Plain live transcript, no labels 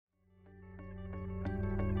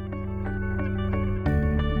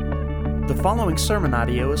The following sermon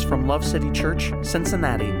audio is from Love City Church,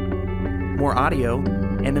 Cincinnati. More audio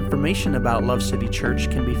and information about Love City Church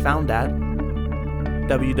can be found at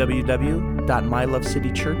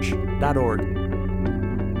www.mylovecitychurch.org.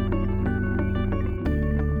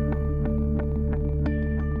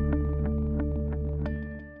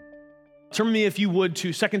 Turn with me, if you would,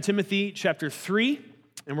 to 2 Timothy chapter 3,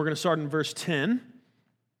 and we're going to start in verse 10.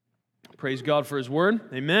 Praise God for His Word.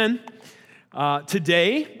 Amen.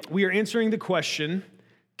 Today, we are answering the question,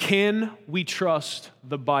 can we trust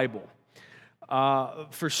the Bible?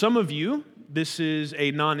 For some of you, this is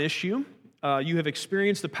a non-issue. You have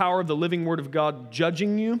experienced the power of the living Word of God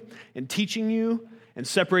judging you and teaching you and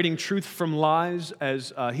separating truth from lies,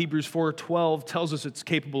 as Hebrews 4:12 tells us it's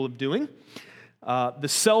capable of doing. The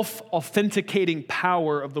self-authenticating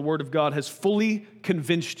power of the Word of God has fully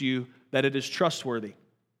convinced you that it is trustworthy.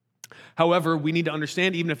 However, we need to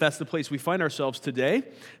understand, even if that's the place we find ourselves today,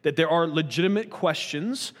 that there are legitimate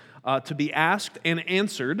questions to be asked and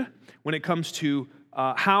answered when it comes to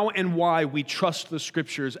how and why we trust the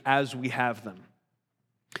Scriptures as we have them.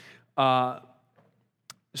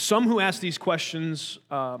 Some who ask these questions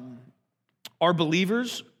are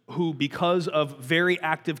believers who, because of very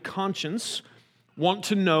active conscience, want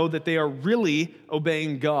to know that they are really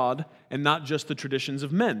obeying God and not just the traditions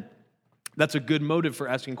of men. That's a good motive for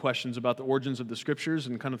asking questions about the origins of the Scriptures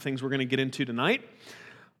and kind of things we're going to get into tonight.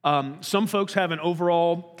 Some folks have an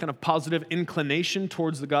overall kind of positive inclination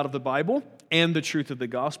towards the God of the Bible and the truth of the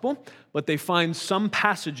gospel, but they find some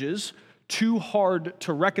passages too hard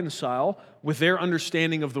to reconcile with their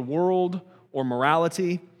understanding of the world or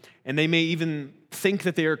morality, and they may even think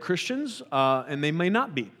that they are Christians, and they may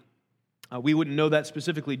not be. We wouldn't know that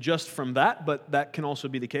specifically just from that, but that can also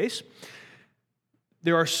be the case.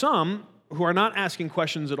 There are some who are not asking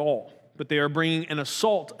questions at all, but they are bringing an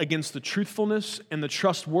assault against the truthfulness and the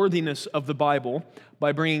trustworthiness of the Bible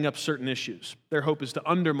by bringing up certain issues. Their hope is to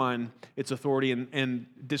undermine its authority and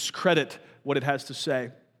discredit what it has to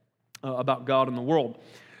say about God and the world.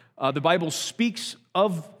 The Bible speaks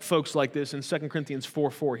of folks like this in 2 Corinthians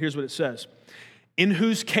 4:4. Here's what it says. In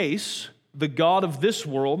whose case the God of this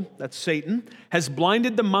world, that's Satan, has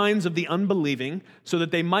blinded the minds of the unbelieving so that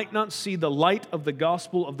they might not see the light of the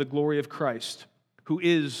gospel of the glory of Christ, who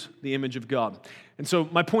is the image of God. And so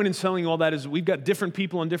my point in telling you all that is we've got different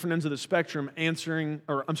people on different ends of the spectrum asking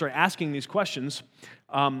these questions,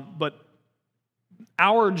 but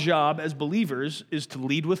our job as believers is to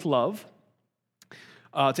lead with love,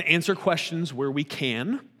 to answer questions where we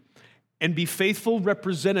can, and be faithful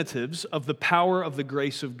representatives of the power of the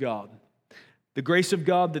grace of God. The grace of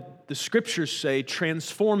God that the Scriptures say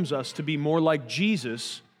transforms us to be more like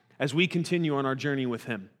Jesus as we continue on our journey with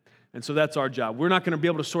Him. And so that's our job. We're not going to be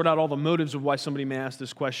able to sort out all the motives of why somebody may ask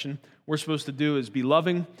this question. What we're supposed to do is be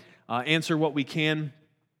loving, answer what we can,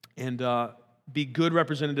 and be good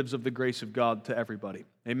representatives of the grace of God to everybody.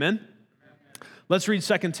 Amen? Let's read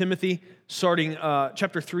 2 Timothy, starting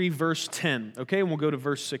chapter 3, verse 10. Okay, and we'll go to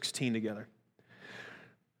verse 16 together.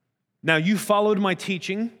 Now you followed my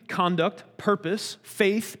teaching, conduct, purpose,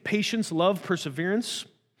 faith, patience, love, perseverance,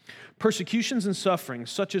 persecutions and sufferings,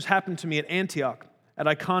 such as happened to me at Antioch, at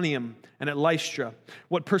Iconium, and at Lystra.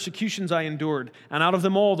 What persecutions I endured, and out of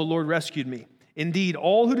them all the Lord rescued me. Indeed,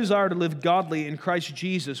 all who desire to live godly in Christ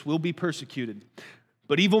Jesus will be persecuted.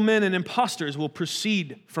 But evil men and impostors will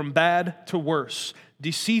proceed from bad to worse,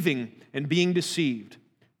 deceiving and being deceived.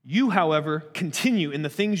 You, however, continue in the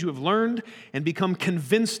things you have learned and become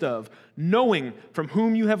convinced of, knowing from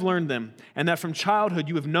whom you have learned them, and that from childhood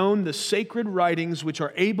you have known the sacred writings which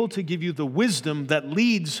are able to give you the wisdom that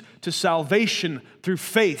leads to salvation through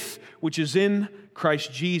faith, which is in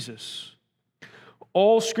Christ Jesus.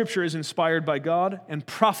 All Scripture is inspired by God and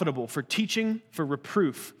profitable for teaching, for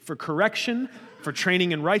reproof, for correction, for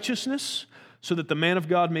training in righteousness, so that the man of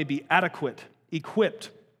God may be adequate, equipped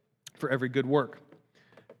for every good work.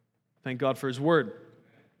 Thank God for His Word.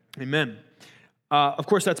 Amen. Of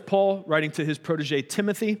course, that's Paul writing to his protege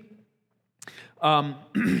Timothy. Now,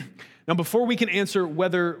 before we can answer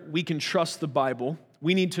whether we can trust the Bible,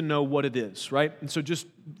 we need to know what it is, right? And so just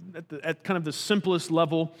at kind of the simplest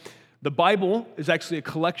level, the Bible is actually a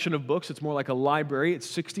collection of books. It's more like a library. It's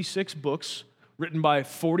 66 books written by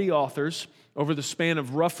 40 authors over the span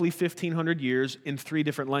of roughly 1,500 years in 3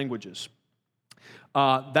 different languages.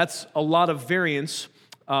 That's a lot of variance.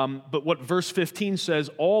 But what verse 15 says,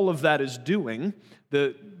 all of that is doing,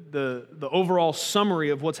 the overall summary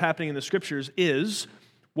of what's happening in the Scriptures is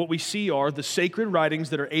what we see are the sacred writings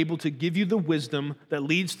that are able to give you the wisdom that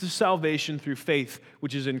leads to salvation through faith,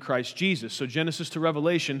 which is in Christ Jesus. So Genesis to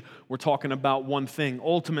Revelation, we're talking about one thing.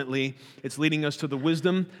 Ultimately, it's leading us to the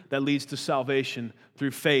wisdom that leads to salvation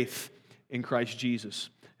through faith in Christ Jesus.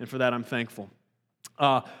 And for that, I'm thankful.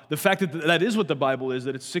 The fact that that is what the Bible is,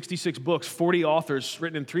 that it's 66 books, 40 authors,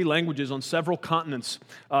 written in 3 languages on several continents,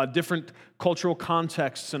 different cultural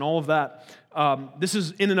contexts and all of that. This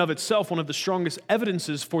is in and of itself one of the strongest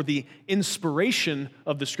evidences for the inspiration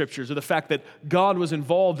of the Scriptures, or the fact that God was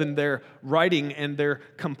involved in their writing and their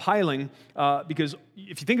compiling, because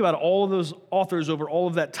if you think about it, all of those authors over all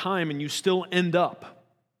of that time, and you still end up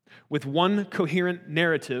with one coherent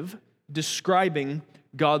narrative describing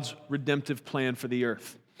God's redemptive plan for the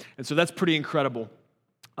earth. And so that's pretty incredible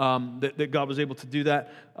that God was able to do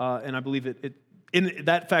that. And I believe in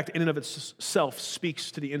that fact, in and of itself,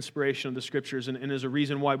 speaks to the inspiration of the Scriptures and is a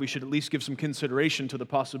reason why we should at least give some consideration to the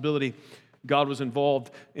possibility God was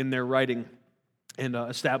involved in their writing and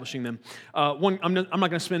establishing them. I'm not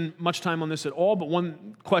going to spend much time on this at all, but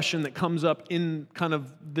one question that comes up in kind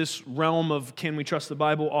of this realm of can we trust the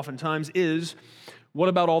Bible oftentimes is, what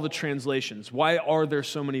about all the translations? Why are there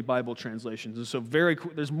so many Bible translations? And so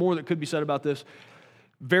there's more that could be said about this.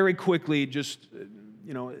 Very quickly, just,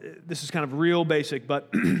 this is kind of real basic, but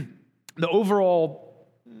the overall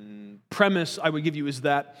premise I would give you is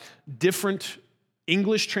that different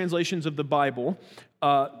English translations of the Bible,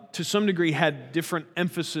 to some degree, had different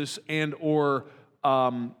emphasis and or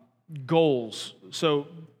goals. So,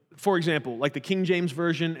 for example, like the King James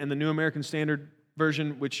Version and the New American Standard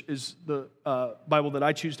Version, which is the Bible that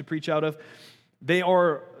I choose to preach out of,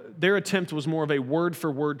 their attempt was more of a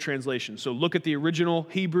word-for-word translation. So look at the original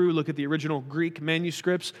Hebrew, look at the original Greek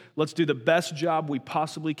manuscripts. Let's do the best job we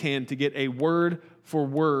possibly can to get a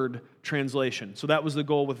word-for-word translation. So that was the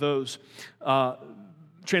goal with those.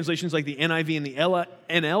 Translations like the NIV and the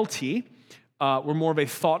NLT were more of a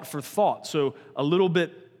thought-for-thought. So a little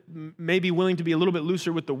bit maybe willing to be a little bit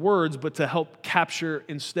looser with the words, but to help capture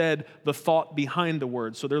instead the thought behind the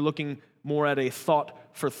words. So they're looking more at a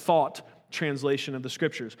thought-for-thought translation of the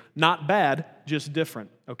Scriptures. Not bad, just different,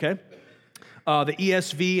 okay? The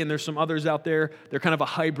ESV, and there's some others out there, they're kind of a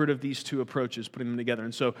hybrid of these two approaches, putting them together.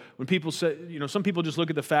 And so when people say, some people just look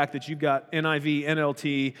at the fact that you've got NIV,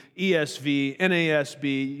 NLT, ESV,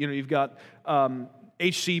 NASB, you've got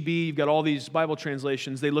HCB, you've got all these Bible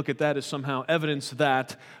translations. They look at that as somehow evidence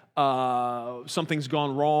that something's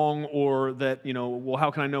gone wrong, or that,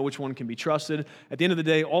 how can I know which one can be trusted? At the end of the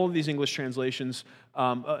day, all of these English translations,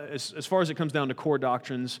 as far as it comes down to core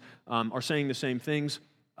doctrines, are saying the same things.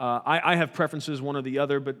 I have preferences, one or the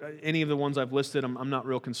other, but any of the ones I've listed, I'm not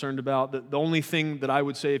real concerned about. The only thing that I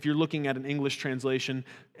would say, if you're looking at an English translation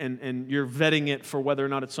and you're vetting it for whether or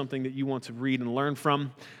not it's something that you want to read and learn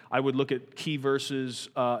from, I would look at key verses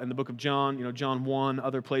in the book of John, John 1,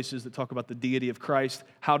 other places that talk about the deity of Christ.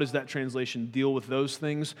 How does that translation deal with those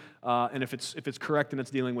things? And if it's correct and it's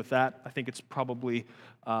dealing with that, I think it's probably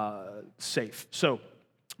safe. So,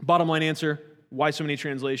 bottom line answer, why so many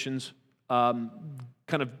translations?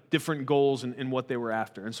 Kind of different goals in what they were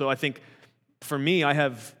after. And so I think for me, I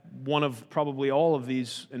have one of probably all of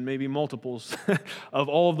these, and maybe multiples, of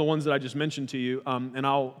all of the ones that I just mentioned to you, and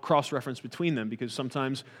I'll cross-reference between them, because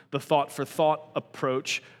sometimes the thought-for-thought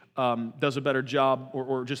approach does a better job,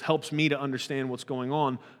 or just helps me to understand what's going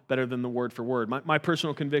on better than the word-for-word. My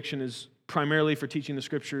personal conviction is primarily for teaching the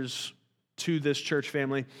Scriptures to this church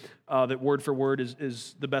family, that word-for-word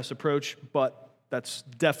is the best approach, but that's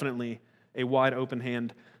definitely a wide open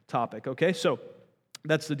hand topic, okay? So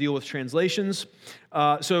that's the deal with translations.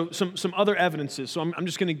 So some other evidences. So I'm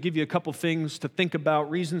just going to give you a couple things to think about,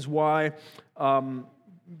 reasons why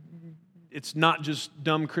it's not just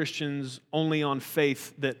dumb Christians only on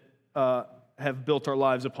faith that have built our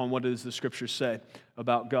lives upon what it is the Scriptures say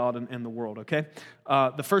about God and the world, okay?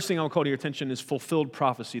 The first thing I'll call to your attention is fulfilled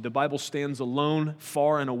prophecy. The Bible stands alone,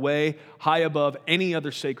 far and away, high above any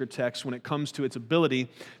other sacred text when it comes to its ability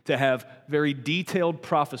to have very detailed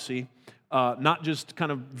prophecy, not just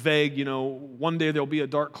kind of vague, one day there'll be a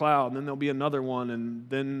dark cloud, and then there'll be another one, and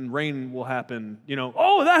then rain will happen.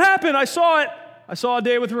 Oh, that happened, I saw it. I saw a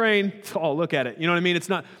day with rain. Oh, look at it. You know what I mean?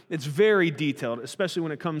 It's very detailed, especially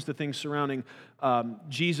when it comes to things surrounding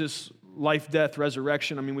Jesus' life, death,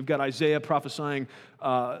 resurrection. I mean, we've got Isaiah prophesying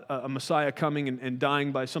a Messiah coming and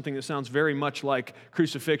dying by something that sounds very much like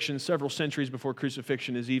crucifixion, several centuries before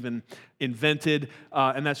crucifixion is even invented,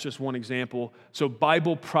 and that's just one example. So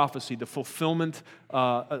Bible prophecy, the fulfillment,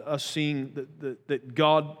 us seeing that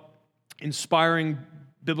God inspiring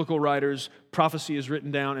biblical writers, prophecy is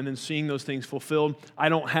written down, and then seeing those things fulfilled. I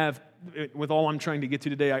don't have with all I'm trying to get to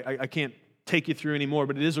today, I can't take you through anymore,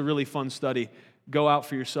 but it is a really fun study. Go out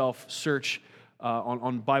for yourself, search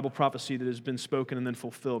on Bible prophecy that has been spoken and then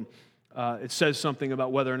fulfilled. It says something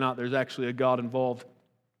about whether or not there's actually a God involved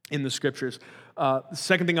in the Scriptures. The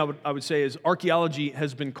second thing I would say is archaeology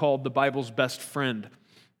has been called the Bible's best friend.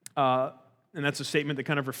 And that's a statement that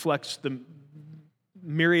kind of reflects the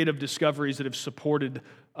myriad of discoveries that have supported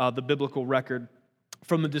the biblical record.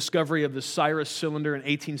 From the discovery of the Cyrus cylinder in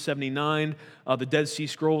 1879, the Dead Sea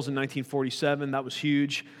Scrolls in 1947, that was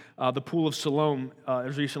huge. The Pool of Siloam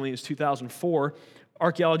as recently as 2004.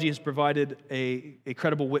 Archaeology has provided a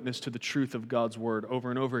credible witness to the truth of God's Word over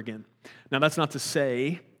and over again. Now, that's not to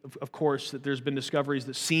say, of course, that there's been discoveries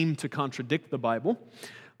that seem to contradict the Bible,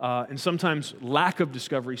 and sometimes lack of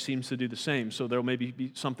discovery seems to do the same. So there will maybe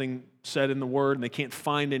be something said in the Word, and they can't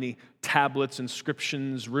find any tablets,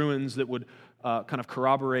 inscriptions, ruins that would kind of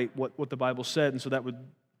corroborate what the Bible said, and so that would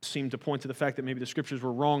seem to point to the fact that maybe the Scriptures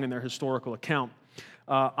were wrong in their historical account.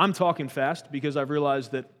 I'm talking fast because I've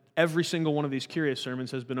realized that every single one of these Curious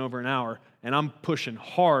sermons has been over an hour, and I'm pushing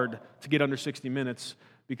hard to get under 60 minutes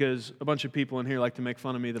because a bunch of people in here like to make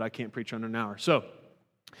fun of me that I can't preach under an hour. So,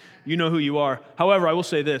 you know who you are. However, I will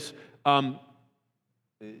say this.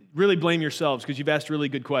 Really blame yourselves because you've asked really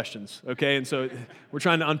good questions, okay? And so we're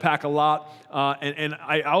trying to unpack a lot. And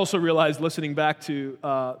I also realized listening back to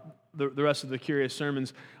the rest of the Curious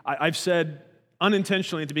sermons, I've said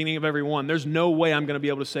unintentionally at the beginning of every one, there's no way I'm going to be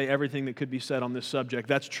able to say everything that could be said on this subject.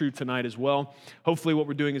 That's true tonight as well. Hopefully what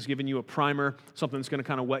we're doing is giving you a primer, something that's going to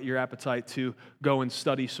kind of whet your appetite to go and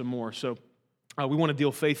study some more. So we want to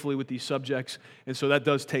deal faithfully with these subjects, and so that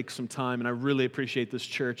does take some time, and I really appreciate this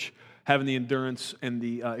church having the endurance and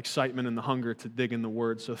the excitement and the hunger to dig in the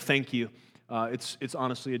Word. So thank you. It's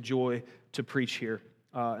honestly a joy to preach here,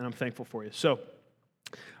 and I'm thankful for you. So,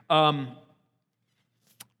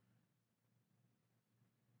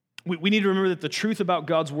 we need to remember that the truth about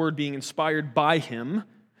God's Word being inspired by Him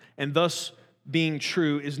and thus being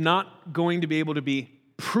true is not going to be able to be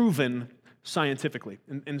proven scientifically.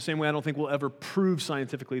 In the same way, I don't think we'll ever prove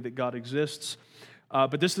scientifically that God exists.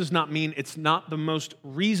 But this does not mean it's not the most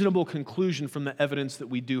reasonable conclusion from the evidence that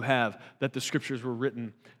we do have that the Scriptures were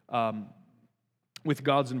written with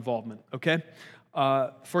God's involvement, okay?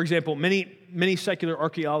 For example, many secular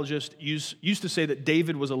archaeologists used to say that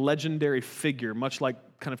David was a legendary figure, much like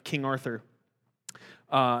kind of King Arthur,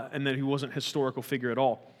 and that he wasn't a historical figure at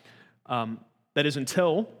all. That is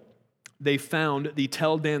until they found the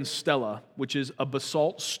Tel Dan Stela, which is a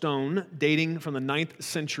basalt stone dating from the 9th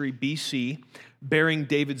century BC, bearing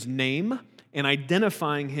David's name and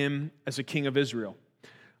identifying him as a king of Israel.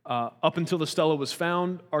 Up until the stela was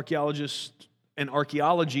found, archaeologists and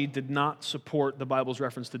archaeology did not support the Bible's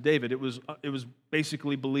reference to David. It was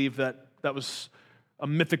basically believed that that was a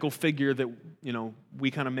mythical figure that,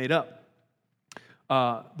 we kind of made up.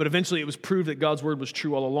 But eventually it was proved that God's word was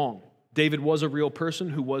true all along. David was a real person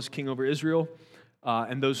who was king over Israel,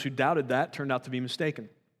 and those who doubted that turned out to be mistaken.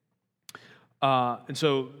 And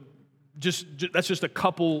so that's just a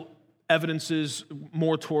couple evidences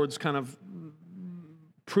more towards kind of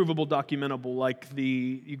provable, documentable, like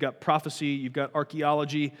you've got prophecy, you've got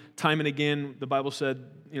archaeology. Time and again, the Bible said,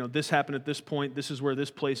 this happened at this point, this is where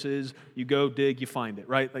this place is. You go, dig, you find it,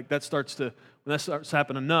 right? Like when that starts to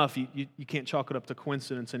happen enough, you can't chalk it up to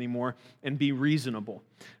coincidence anymore and be reasonable.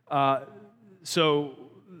 So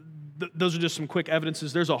those are just some quick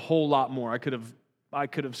evidences. There's a whole lot more. I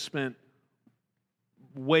could have spent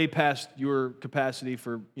way past your capacity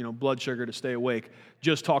for blood sugar to stay awake,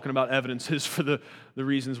 just talking about evidences for the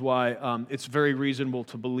reasons why it's very reasonable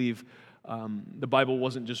to believe the Bible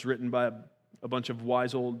wasn't just written by a bunch of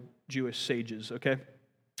wise old Jewish sages, okay,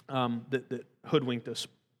 that hoodwinked us.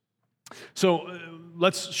 So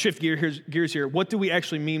let's shift gears here. What do we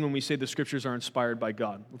actually mean when we say the Scriptures are inspired by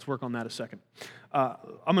God? Let's work on that a second. I'm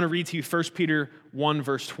going to read to you 1 Peter 1,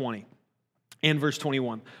 verse 20 and verse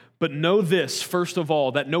 21. But know this, first of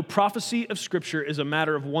all, that no prophecy of Scripture is a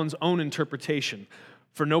matter of one's own interpretation.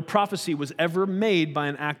 For no prophecy was ever made by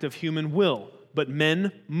an act of human will, but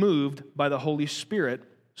men moved by the Holy Spirit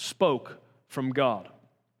spoke from God.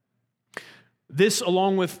 This,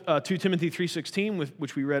 along with 2 Timothy 3:16,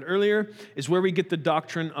 which we read earlier, is where we get the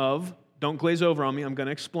doctrine of, don't glaze over on me, I'm going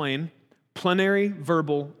to explain, plenary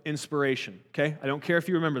verbal inspiration, okay? I don't care if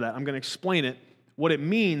you remember that. I'm going to explain it. What it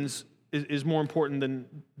means is more important than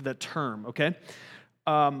the term, okay?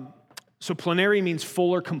 So plenary means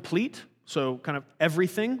full or complete, so kind of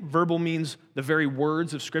everything. Verbal means the very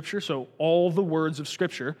words of Scripture, so all the words of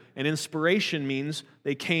Scripture. And inspiration means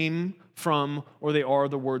they came from or they are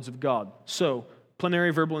the words of God. So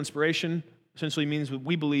plenary verbal inspiration essentially means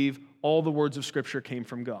we believe all the words of Scripture came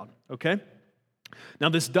from God, okay? Now,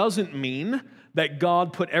 this doesn't mean that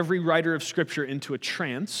God put every writer of Scripture into a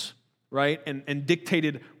trance, right, and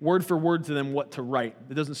dictated word for word to them what to write.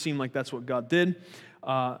 It doesn't seem like that's what God did.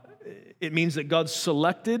 It means that God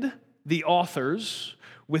selected the authors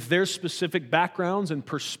with their specific backgrounds and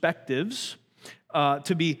perspectives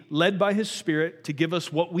to be led by His Spirit to give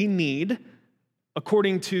us what we need.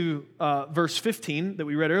 According to verse 15 that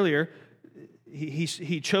we read earlier,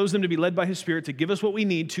 he chose them to be led by His Spirit to give us what we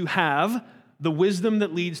need to have the wisdom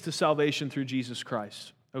that leads to salvation through Jesus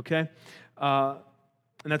Christ, okay? And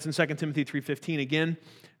that's in 2 Timothy 3:15 again.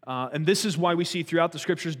 And this is why we see throughout the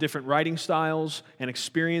Scriptures different writing styles and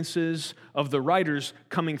experiences of the writers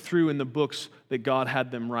coming through in the books that God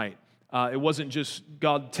had them write. It wasn't just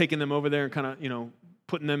God taking them over there and kind of,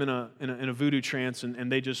 putting them in a voodoo trance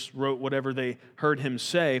and they just wrote whatever they heard Him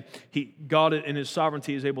say. God in His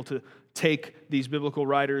sovereignty is able to take these biblical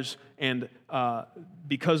writers and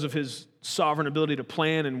because of His sovereign ability to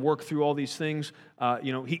plan and work through all these things,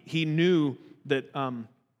 He knew that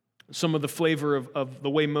some of the flavor of the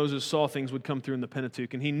way Moses saw things would come through in the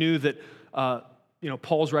Pentateuch, and He knew that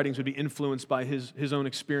Paul's writings would be influenced by his own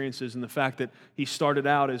experiences and the fact that he started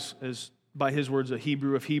out as by his words, a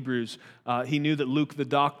Hebrew of Hebrews. He knew that Luke the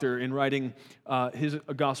doctor, in writing his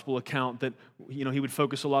gospel account, that he would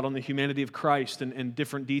focus a lot on the humanity of Christ and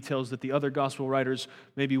different details that the other gospel writers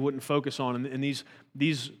maybe wouldn't focus on. And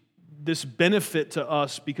this benefit to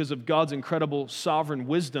us because of God's incredible sovereign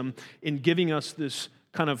wisdom in giving us this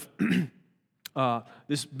kind of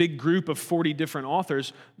this big group of 40 different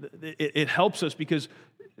authors. It helps us because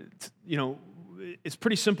it's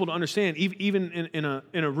pretty simple to understand. Even in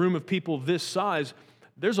a room of people this size,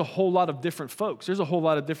 there's a whole lot of different folks. There's a whole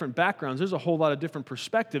lot of different backgrounds. There's a whole lot of different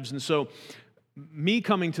perspectives. And so me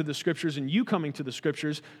coming to the Scriptures and you coming to the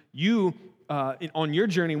Scriptures, you, on your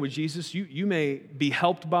journey with Jesus, you may be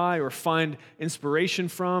helped by or find inspiration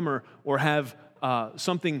from or have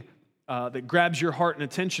something that grabs your heart and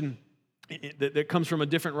attention that comes from a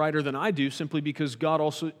different writer than I do, simply because God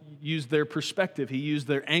also used their perspective. He used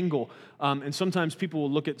their angle. And sometimes people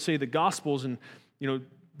will look at, say, the Gospels and,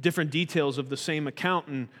 different details of the same account.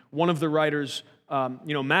 And one of the writers,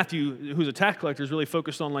 Matthew, who's a tax collector, is really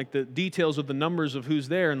focused on like the details of the numbers of who's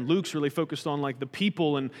there. And Luke's really focused on like the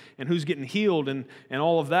people and who's getting healed and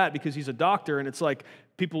all of that because he's a doctor. And it's like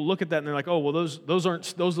people look at that and they're like, oh, well, those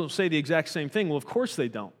don't say the exact same thing. Well, of course they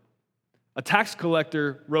don't. A tax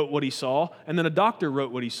collector wrote what he saw, and then a doctor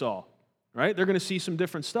wrote what he saw, right? They're going to see some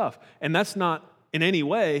different stuff. And that's not in any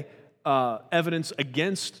way evidence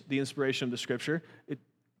against the inspiration of the Scripture.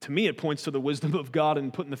 To me, it points to the wisdom of God in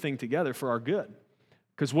putting the thing together for our good.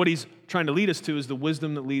 Because what He's trying to lead us to is the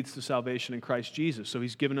wisdom that leads to salvation in Christ Jesus. So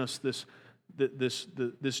He's given us this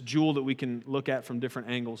jewel that we can look at from different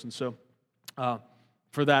angles. And so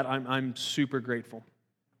for that, I'm super grateful.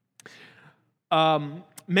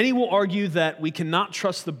 Many will argue that we cannot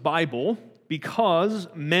trust the Bible because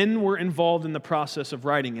men were involved in the process of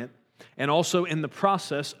writing it and also in the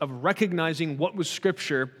process of recognizing what was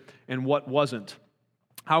Scripture and what wasn't.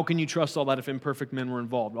 How can you trust all that if imperfect men were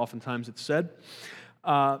involved? Oftentimes it's said.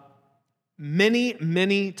 Many,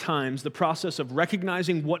 many times the process of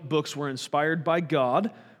recognizing what books were inspired by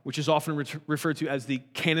God, which is often referred to as the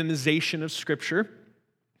canonization of Scripture,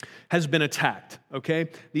 has been attacked, okay?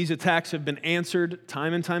 These attacks have been answered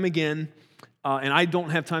time and time again, and I don't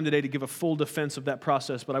have time today to give a full defense of that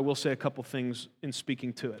process, but I will say a couple things in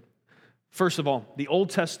speaking to it. First of all, the Old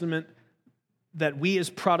Testament that we as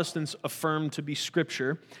Protestants affirm to be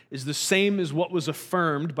Scripture is the same as what was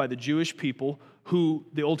affirmed by the Jewish people who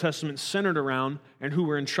the Old Testament centered around and who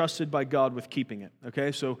were entrusted by God with keeping it,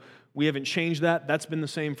 okay? So we haven't changed that. That's been the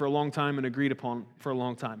same for a long time and agreed upon for a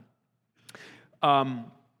long time.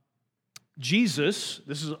 Jesus,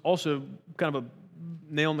 this is also kind of a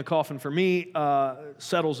nail in the coffin for me,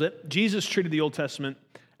 settles it. Jesus treated the Old Testament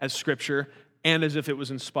as Scripture and as if it was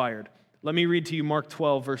inspired. Let me read to you Mark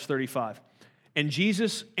 12, verse 35. And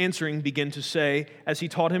Jesus answering began to say, as he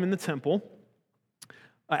taught in the temple,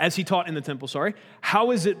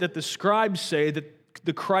 how is it that the scribes say that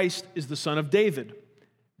the Christ is the son of David?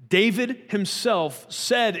 David himself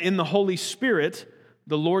said in the Holy Spirit,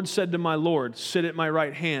 the Lord said to my Lord, sit at my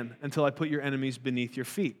right hand until I put your enemies beneath your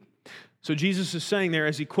feet. So Jesus is saying there,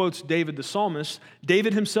 as he quotes David the psalmist,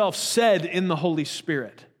 David himself said in the Holy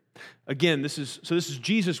Spirit. Again, this is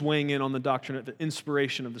Jesus weighing in on the doctrine of the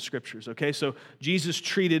inspiration of the Scriptures, okay? So Jesus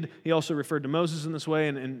he also referred to Moses in this way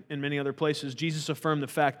and in many other places. Jesus affirmed the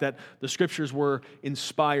fact that the Scriptures were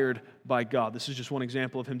inspired by God. This is just one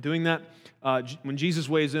example of him doing that. When Jesus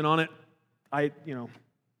weighs in on it, I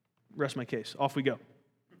rest my case. Off we go.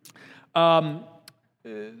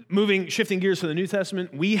 Shifting gears to the New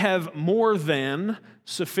Testament, we have more than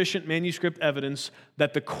sufficient manuscript evidence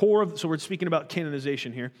that the core of, so we're speaking about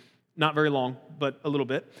canonization here, not very long, but a little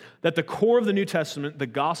bit, that the core of the New Testament, the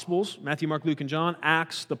Gospels, Matthew, Mark, Luke, and John,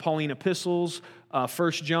 Acts, the Pauline epistles,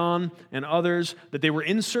 1 John, and others, that they were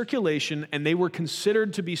in circulation and they were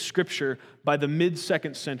considered to be Scripture by the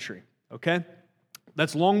mid-2nd century, okay?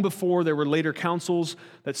 That's long before there were later councils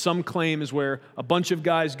that some claim is where a bunch of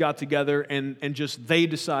guys got together and just they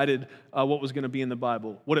decided what was going to be in the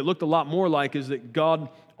Bible. What it looked a lot more like is that God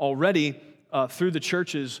already, through the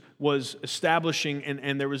churches, was establishing,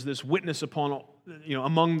 and there was this witness upon,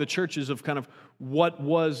 among the churches of kind of what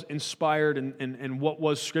was inspired and what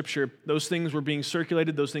was Scripture. Those things were being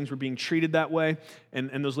circulated, those things were being treated that way,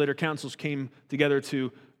 and those later councils came together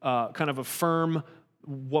to kind of affirm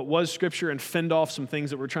what was Scripture and fend off some things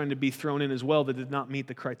that were trying to be thrown in as well that did not meet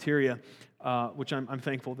the criteria, which I'm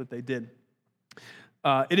thankful that they did.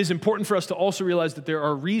 It is important for us to also realize that there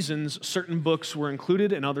are reasons certain books were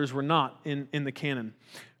included and others were not in the canon.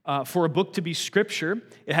 For a book to be Scripture,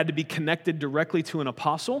 it had to be connected directly to an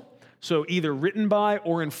apostle, so either written by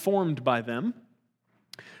or informed by them,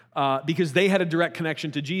 because they had a direct connection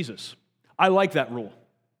to Jesus. I like that rule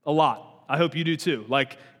a lot. I hope you do too.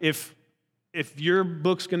 Like, if your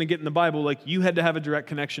book's going to get in the Bible, like, you had to have a direct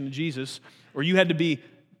connection to Jesus, or you had to be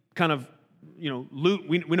kind of, Luke.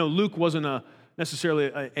 We know Luke wasn't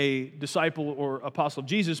necessarily a disciple or apostle of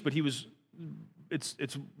Jesus, but he was.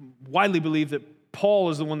 It's widely believed that Paul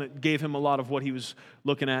is the one that gave him a lot of what he was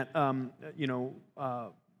looking at.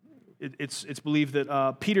 It's believed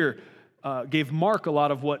that Peter gave Mark a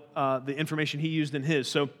lot of what the information he used in his.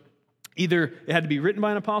 So either it had to be written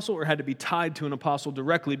by an apostle or it had to be tied to an apostle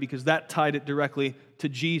directly, because that tied it directly to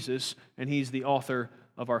Jesus, and he's the author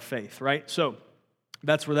of our faith, right? So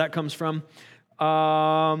that's where that comes from.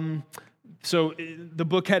 So the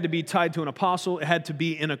book had to be tied to an apostle. It had to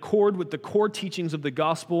be in accord with the core teachings of the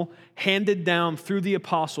gospel handed down through the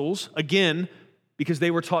apostles, again, because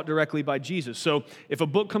they were taught directly by Jesus. So if a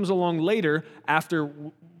book comes along later, after,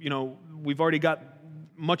 we've already got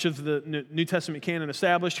much of the New Testament canon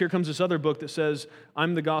established, here comes this other book that says,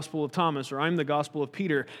 I'm the Gospel of Thomas, or I'm the Gospel of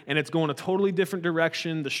Peter, and it's going a totally different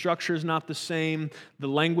direction. The structure is not the same, the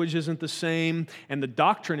language isn't the same, and the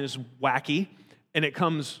doctrine is wacky, and it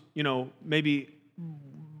comes, maybe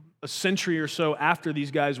a century or so after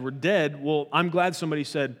these guys were dead. Well, I'm glad somebody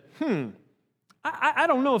said, I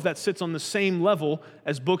don't know if that sits on the same level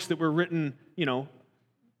as books that were written,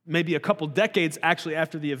 maybe a couple decades actually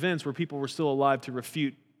after the events, where people were still alive to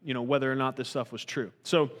refute, whether or not this stuff was true.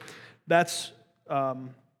 So that's a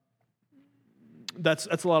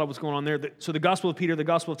lot of what's going on there. So the Gospel of Peter, the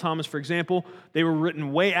Gospel of Thomas, for example, they were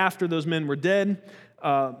written way after those men were dead,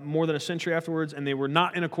 more than a century afterwards, and they were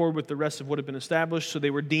not in accord with the rest of what had been established, so they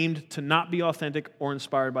were deemed to not be authentic or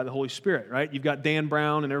inspired by the Holy Spirit, right? You've got Dan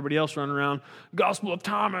Brown and everybody else running around, Gospel of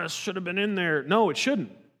Thomas should have been in there. No, it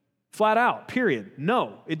shouldn't. Flat out, period.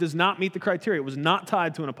 No, it does not meet the criteria. It was not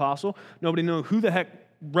tied to an apostle. Nobody knew who the heck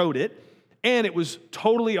wrote it. And it was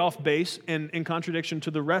totally off base and in contradiction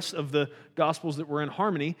to the rest of the Gospels that were in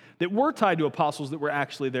harmony, that were tied to apostles that were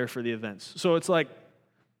actually there for the events. So it's like,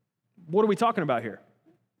 what are we talking about here?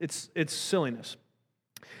 It's silliness.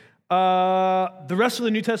 The rest of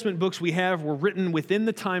the New Testament books we have were written within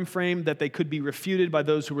the time frame that they could be refuted by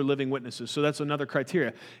those who were living witnesses. So that's another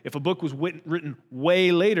criteria. If a book was written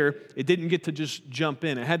way later, it didn't get to just jump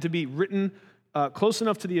in. It had to be written close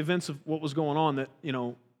enough to the events of what was going on that,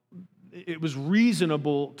 it was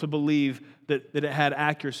reasonable to believe that it had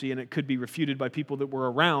accuracy and it could be refuted by people that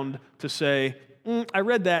were around to say, I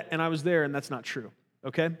read that and I was there and that's not true,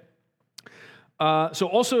 okay? So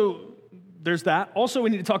also, there's that. Also, we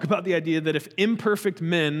need to talk about the idea that if imperfect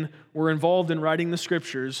men were involved in writing the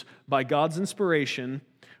Scriptures by God's inspiration,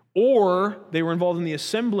 or they were involved in the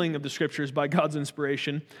assembling of the Scriptures by God's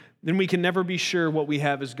inspiration, then we can never be sure what we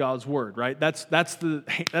have is God's Word, right? That's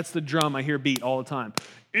the drum I hear beat all the time.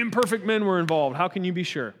 Imperfect men were involved. How can you be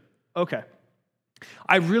sure? Okay.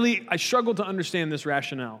 I struggle to understand this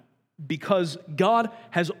rationale, because God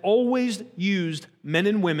has always used men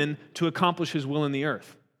and women to accomplish His will in the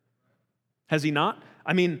earth. Has He not?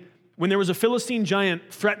 I mean, when there was a Philistine giant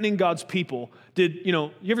threatening God's people,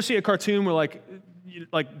 you ever see a cartoon where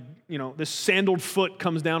this sandaled foot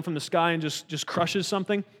comes down from the sky and just crushes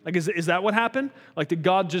something? Like, is that what happened? Like, did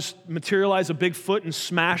God just materialize a big foot and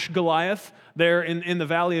smash Goliath there in the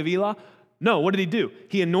valley of Elah? No, what did He do?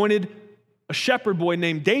 He anointed a shepherd boy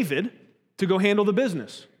named David to go handle the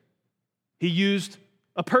business. He used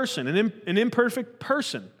a person, an imperfect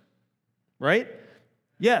person, right?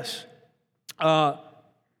 Yes.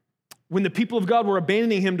 When the people of God were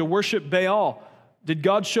abandoning him to worship Baal, did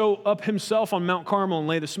God show up himself on Mount Carmel and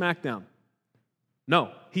lay the smackdown?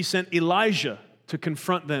 No. He sent Elijah to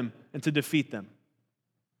confront them and to defeat them.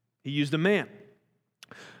 He used a man.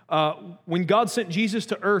 When God sent Jesus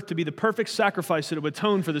to earth to be the perfect sacrifice that would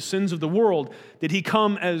atone for the sins of the world, did he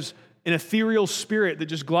come as an ethereal spirit that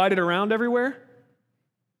just glided around everywhere?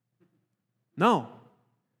 No.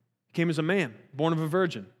 He came as a man, born of a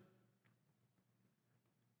virgin.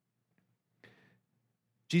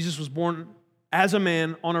 Jesus was born as a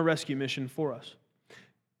man on a rescue mission for us.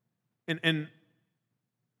 And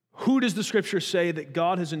who does the Scripture say that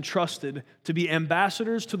God has entrusted to be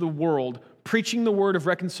ambassadors to the world, preaching the word of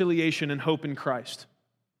reconciliation and hope in Christ?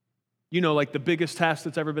 You know, like the biggest task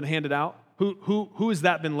that's ever been handed out. Who has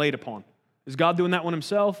that been laid upon? Is God doing that one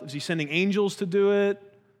himself? Is he sending angels to do it?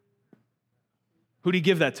 Who did he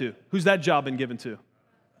give that to? Who's that job been given to?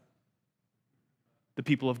 The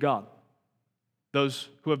people of God. Those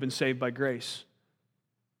who have been saved by grace.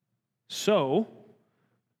 So,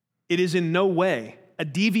 it is in no way a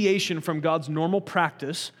deviation from God's normal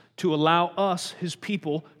practice to allow us, his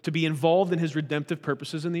people, to be involved in his redemptive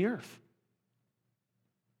purposes in the earth.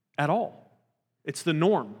 At all. It's the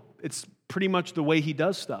norm. It's pretty much the way he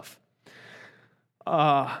does stuff.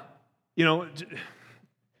 Dumb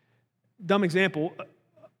example,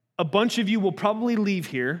 a bunch of you will probably leave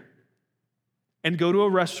here and go to a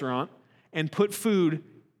restaurant and put food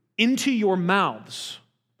into your mouths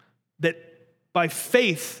that by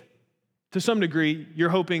faith, to some degree, you're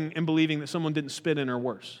hoping and believing that someone didn't spit in or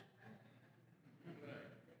worse.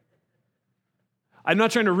 I'm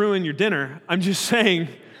not trying to ruin your dinner. I'm just saying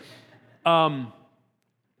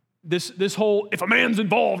this whole, if a man's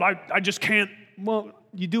involved, I just can't. Well,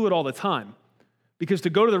 you do it all the time. Because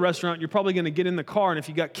to go to the restaurant, you're probably going to get in the car, and if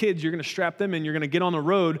you got kids, you're going to strap them in, you're going to get on the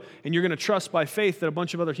road, and you're going to trust by faith that a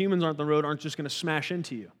bunch of other humans on the road aren't just going to smash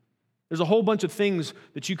into you. There's a whole bunch of things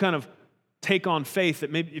that you kind of take on faith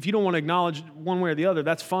that maybe if you don't want to acknowledge one way or the other,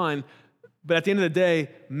 that's fine. But at the end of the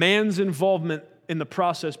day, man's involvement in the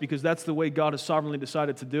process, because that's the way God has sovereignly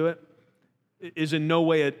decided to do it, is in no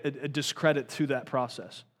way a discredit to that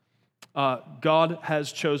process. God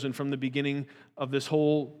has chosen from the beginning of this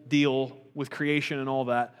whole deal with creation and all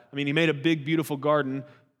that. I mean, he made a big, beautiful garden.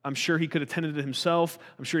 I'm sure he could have tended it himself.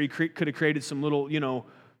 I'm sure he could have created some little,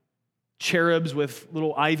 cherubs with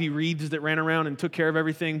little ivy wreaths that ran around and took care of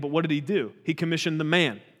everything. But what did he do? He commissioned the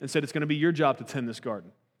man and said, it's going to be your job to tend this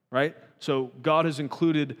garden, right? So God has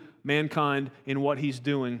included mankind in what he's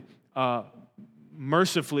doing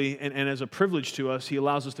mercifully, and as a privilege to us. He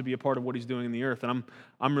allows us to be a part of what he's doing in the earth, and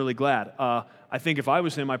I'm really glad. I think if I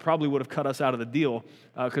was him, I probably would have cut us out of the deal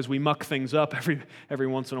because we muck things up every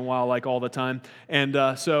once in a while, like all the time. And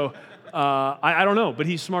so I don't know, but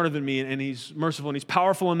he's smarter than me, and he's merciful, and he's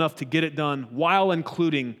powerful enough to get it done while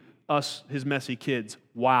including us, his messy kids.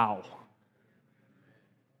 Wow.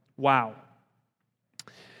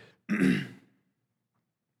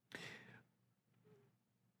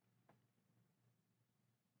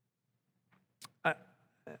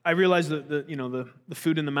 I realize that the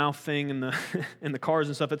food in the mouth thing and the and the cars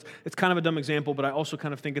and stuff, it's kind of a dumb example, but I also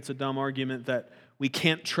kind of think it's a dumb argument that we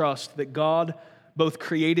can't trust that God both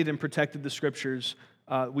created and protected the Scriptures.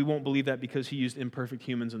 We won't believe that because he used imperfect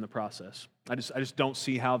humans in the process. I just don't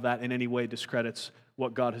see how that in any way discredits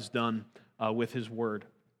what God has done with his word.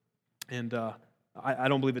 And I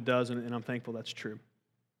don't believe it does, and I'm thankful that's true.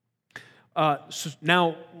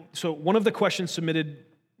 So one of the questions submitted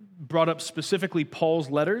brought up specifically Paul's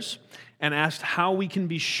letters and asked how we can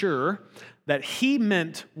be sure that he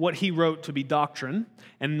meant what he wrote to be doctrine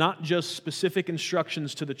and not just specific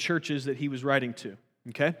instructions to the churches that he was writing to,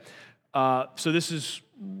 okay? So this is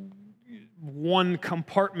one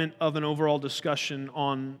compartment of an overall discussion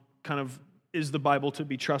on kind of, is the Bible to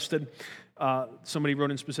be trusted? Somebody wrote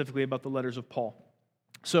in specifically about the letters of Paul.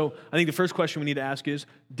 So I think the first question we need to ask is,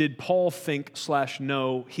 did Paul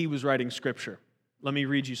think/know he was writing Scripture? Let me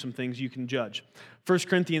read you some things you can judge. 1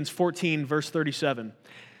 Corinthians 14, verse 37.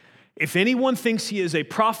 If anyone thinks he is a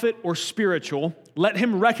prophet or spiritual, let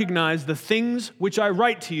him recognize the things which I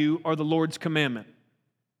write to you are the Lord's commandment.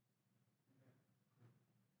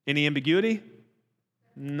 Any ambiguity?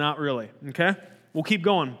 Not really, okay? We'll keep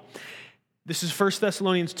going. This is 1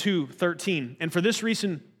 Thessalonians 2, 13. And for this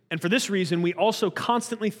reason, we also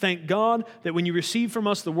constantly thank God that when you received from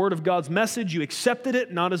us the word of God's message, you accepted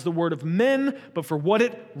it not as the word of men, but for what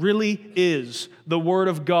it really is, the word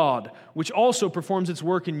of God, which also performs its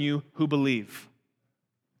work in you who believe.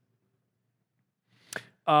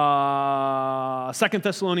 2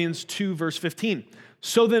 Thessalonians 2, verse 15.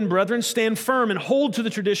 So then, brethren, stand firm and hold to the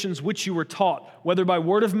traditions which you were taught, whether by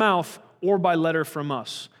word of mouth or by letter from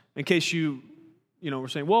us. In case you were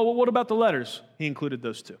saying, well, what about the letters? He included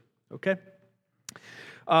those too, okay?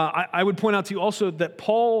 I would point out to you also that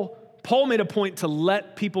Paul made a point to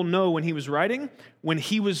let people know when he was writing, when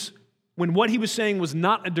what he was saying was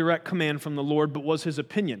not a direct command from the Lord, but was his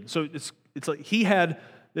opinion. So it's like he had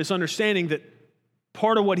this understanding that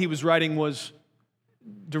part of what he was writing was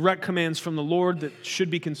direct commands from the Lord that should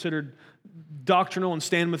be considered doctrinal and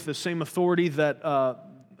stand with the same authority that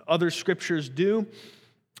other scriptures do.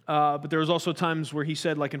 But there was also times where he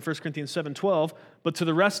said, like in 1 Corinthians 7:12, but to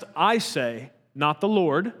the rest I say, not the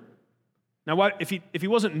Lord. Now, why, if he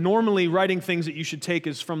wasn't normally writing things that you should take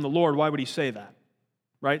as from the Lord, why would he say that?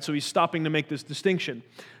 Right? So he's stopping to make this distinction.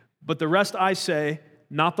 But the rest I say,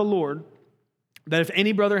 not the Lord, that if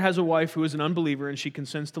any brother has a wife who is an unbeliever and she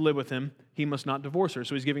consents to live with him, he must not divorce her.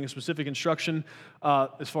 So he's giving a specific instruction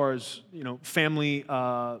as far as family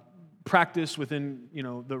practice within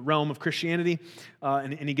the realm of Christianity,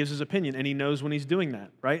 and he gives his opinion, and he knows when he's doing that,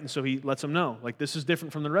 right? And so he lets them know, like, this is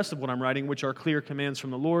different from the rest of what I'm writing, which are clear commands from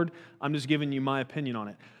the Lord. I'm just giving you my opinion on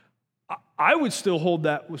it. I would still hold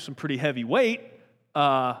that with some pretty heavy weight,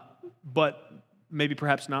 but maybe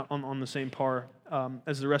perhaps not on the same par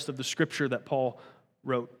as the rest of the scripture that Paul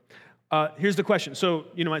wrote. Here's the question. So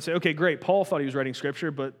you might say, okay, great, Paul thought he was writing scripture,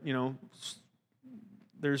 but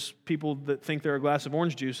there's people that think they're a glass of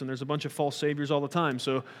orange juice, and there's a bunch of false saviors all the time.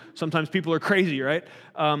 So sometimes people are crazy, right?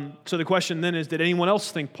 So the question then is, did anyone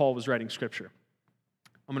else think Paul was writing scripture?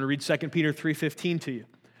 I'm going to read 2 Peter 3:15 to you.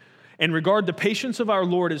 In regard the patience of our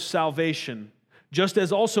Lord is salvation, just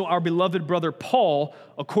as also our beloved brother Paul,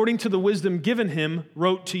 according to the wisdom given him,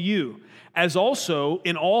 wrote to you, as also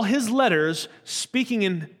in all his letters, speaking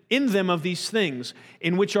in them of these things,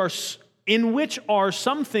 in which are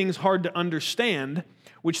some things hard to understand,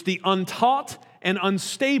 which the untaught and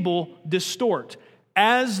unstable distort,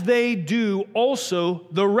 as they do also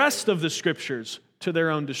the rest of the scriptures to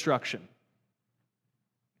their own destruction.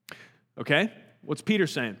 Okay? What's Peter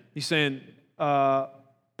saying? He's saying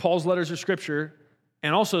Paul's letters are scripture,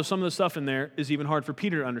 and also some of the stuff in there is even hard for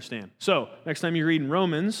Peter to understand. So, next time you read in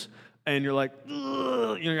Romans, and you're like,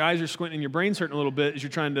 your eyes are squinting and your brain's hurting a little bit as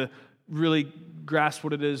you're trying to really grasp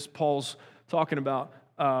what it is Paul's talking about,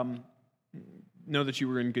 know that you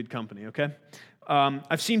were in good company, okay?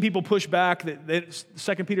 I've seen people push back that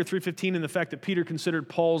 2 Peter 3:15 and the fact that Peter considered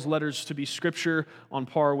Paul's letters to be scripture on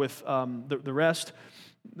par with the rest.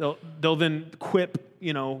 They'll then quip,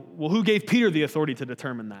 well, who gave Peter the authority to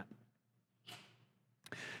determine that?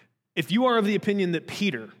 If you are of the opinion that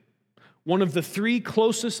Peter, one of the three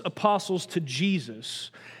closest apostles to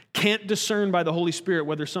Jesus, can't discern by the Holy Spirit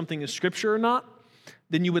whether something is scripture or not,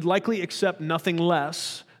 then you would likely accept nothing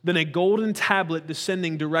less than a golden tablet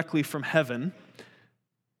descending directly from heaven.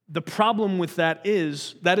 The problem with that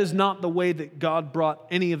is not the way that God brought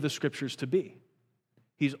any of the scriptures to be.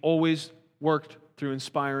 He's always worked through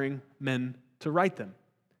inspiring men to write them.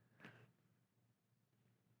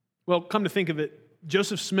 Well, come to think of it,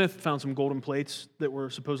 Joseph Smith found some golden plates that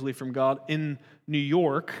were supposedly from God in New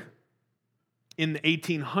York in the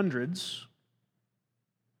 1800s,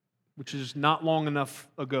 which is not long enough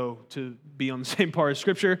ago to be on the same par as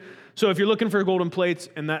Scripture. So if you're looking for golden plates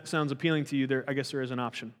and that sounds appealing to you, I guess there is an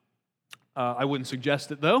option. I wouldn't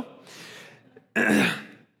suggest it, though.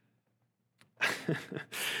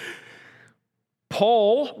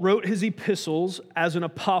 Paul wrote his epistles as an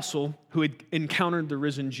apostle who had encountered the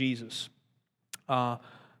risen Jesus.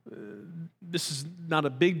 This is not a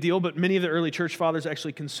big deal, but many of the early church fathers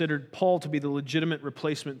actually considered Paul to be the legitimate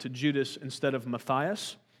replacement to Judas instead of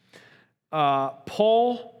Matthias.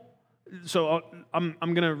 Paul, so I'm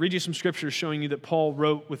going to read you some scriptures showing you that Paul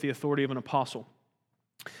wrote with the authority of an apostle.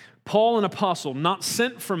 Paul, an apostle, not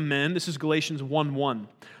sent from men, this is Galatians 1:1.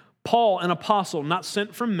 Paul, an apostle, not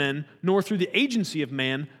sent from men, nor through the agency of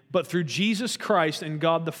man, but through Jesus Christ and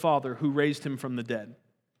God the Father, who raised him from the dead.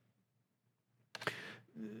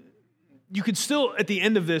 You could still, at the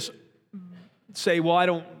end of this, say, well, I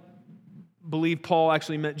don't believe Paul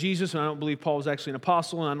actually met Jesus, and I don't believe Paul was actually an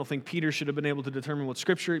apostle, and I don't think Peter should have been able to determine what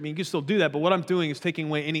Scripture, you can still do that, but what I'm doing is taking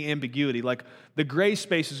away any ambiguity. Like, the gray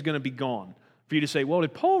space is going to be gone. For you to say, well,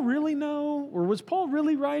 did Paul really know? Or was Paul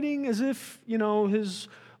really writing as if, his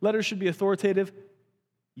letters should be authoritative?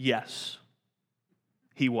 Yes,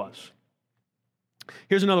 he was.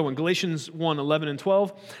 Here's another one, Galatians 1:11 and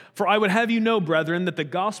 12. For I would have you know, brethren, that the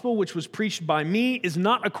gospel which was preached by me is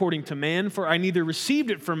not according to man, for I neither received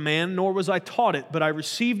it from man, nor was I taught it, but I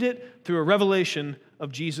received it through a revelation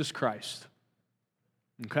of Jesus Christ.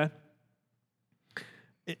 Okay?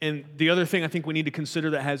 And the other thing I think we need to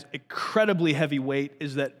consider that has incredibly heavy weight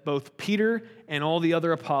is that both Peter and all the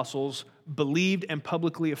other apostles believed and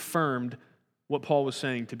publicly affirmed what Paul was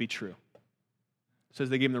saying to be true. It says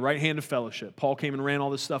they gave him the right hand of fellowship. Paul came and ran all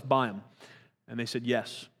this stuff by him. And they said,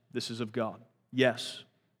 yes, this is of God. Yes,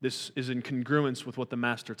 this is in congruence with what the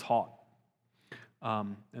master taught.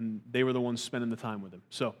 And they were the ones spending the time with him.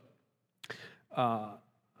 So, I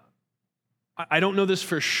don't know this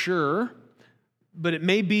for sure, but it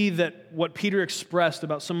may be that what Peter expressed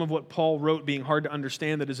about some of what Paul wrote being hard to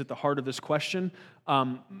understand that is at the heart of this question.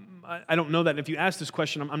 I don't know that. And if you ask this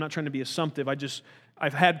question, I'm not trying to be assumptive.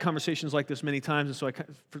 I've had conversations like this many times, and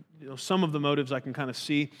so some of the motives I can kind of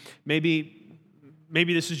see. Maybe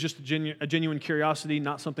this is just a genuine curiosity,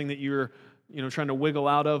 not something that you're trying to wiggle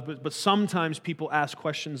out of. But sometimes people ask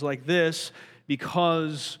questions like this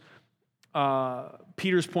because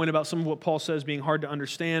Peter's point about some of what Paul says being hard to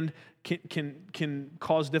understand can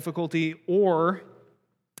cause difficulty, or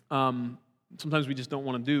sometimes we just don't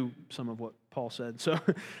want to do some of what Paul said. So,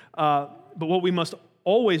 but what we must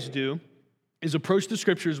always do is approach the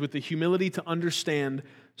Scriptures with the humility to understand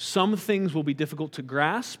some things will be difficult to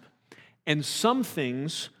grasp, and some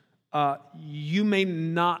things you may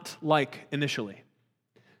not like initially,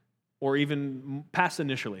 or even past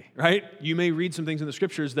initially, right? You may read some things in the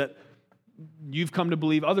Scriptures that you've come to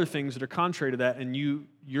believe other things that are contrary to that, and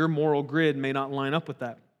your moral grid may not line up with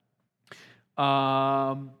that.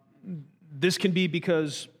 This can be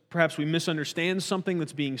because perhaps we misunderstand something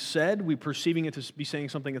that's being said, we're perceiving it to be saying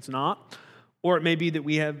something it's not, or it may be that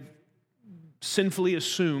we have sinfully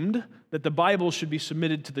assumed that the Bible should be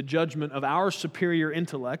submitted to the judgment of our superior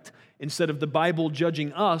intellect instead of the Bible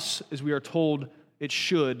judging us as we are told it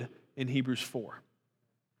should in Hebrews 4.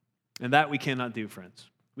 And that we cannot do, friends.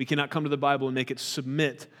 We cannot come to the Bible and make it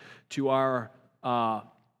submit to our,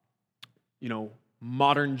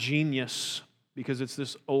 modern genius because it's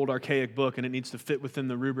this old archaic book and it needs to fit within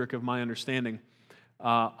the rubric of my understanding.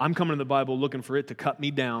 I'm coming to the Bible looking for it to cut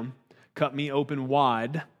me down, cut me open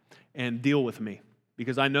wide, and deal with me.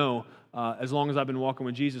 Because I know as long as I've been walking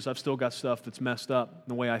with Jesus, I've still got stuff that's messed up in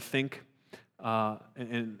the way I think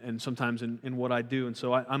and sometimes in what I do. And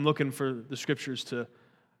so I'm looking for the Scriptures to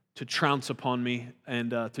trounce upon me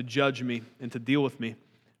and to judge me and to deal with me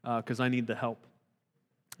because I need the help.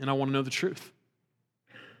 And I want to know the truth.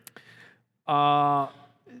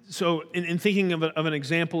 So in thinking of an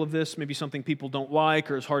example of this, maybe something people don't like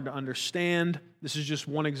or is hard to understand, this is just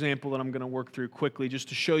one example that I'm going to work through quickly just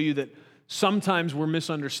to show you that sometimes we're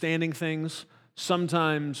misunderstanding things,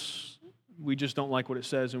 sometimes we just don't like what it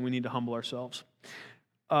says and we need to humble ourselves.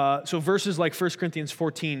 So verses like 1 Corinthians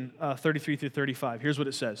 14, 33 through 35, here's what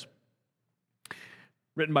it says.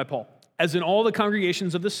 Written by Paul. As in all the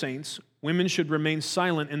congregations of the saints, women should remain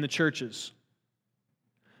silent in the churches.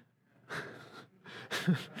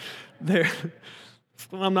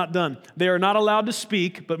 I'm not done. They are not allowed to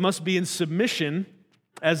speak, but must be in submission,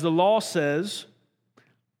 as the law says.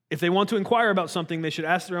 If they want to inquire about something, they should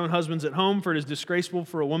ask their own husbands at home, for it is disgraceful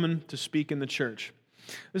for a woman to speak in the church.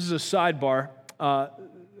 This is a sidebar.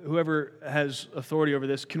 Whoever has authority over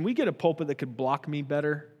this, can we get a pulpit that could block me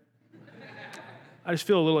better? I just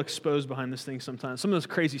feel a little exposed behind this thing sometimes. Some of this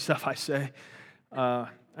crazy stuff I say, I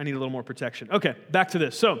need a little more protection. Okay, back to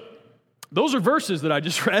this. So, those are verses that I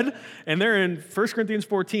just read, and they're in 1 Corinthians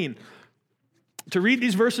 14. To read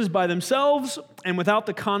these verses by themselves and without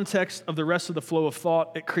the context of the rest of the flow of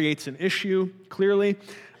thought, it creates an issue, clearly.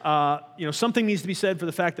 Something needs to be said for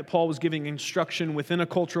the fact that Paul was giving instruction within a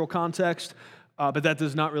cultural context, but that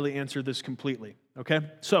does not really answer this completely, okay?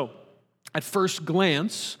 So, at first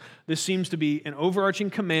glance, this seems to be an overarching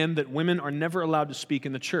command that women are never allowed to speak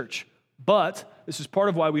in the church. But this is part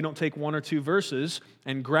of why we don't take one or two verses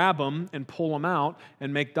and grab them and pull them out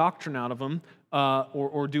and make doctrine out of them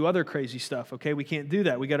or do other crazy stuff, okay? We can't do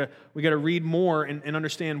that. We gotta read more and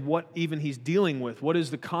understand what even he's dealing with. What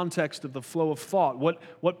is the context of the flow of thought?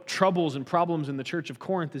 What troubles and problems in the church of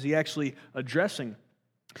Corinth is he actually addressing?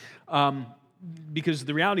 Because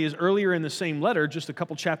the reality is earlier in the same letter, just a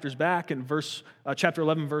couple chapters back in chapter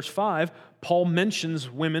 11, verse 5, Paul mentions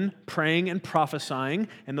women praying and prophesying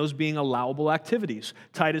and those being allowable activities.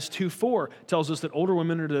 Titus 2:4 tells us that older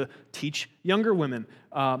women are to teach younger women.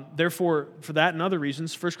 Therefore, for that and other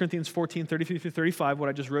reasons, 1 Corinthians 14, 33 through 35, what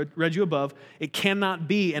I just read you above, it cannot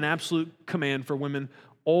be an absolute command for women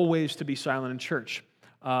always to be silent in church.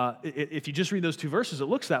 If you just read those two verses, it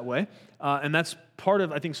looks that way. And that's part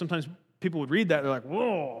of, I think sometimes people would read that, they're like,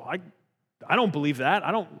 whoa, I don't believe that.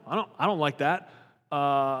 I don't like that.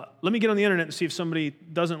 let me get on the internet and see if somebody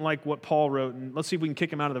doesn't like what Paul wrote, and let's see if we can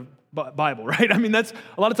kick him out of the Bible, right? I mean, that's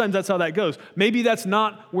a lot of times that's how that goes. Maybe that's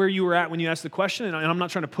not where you were at when you asked the question, and I'm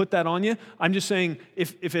not trying to put that on you. I'm just saying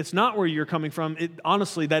if it's not where you're coming from,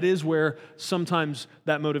 honestly, that is where sometimes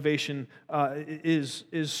that motivation is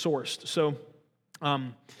sourced. So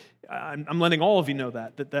I'm letting all of you know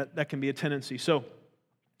that can be a tendency. So,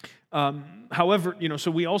 however,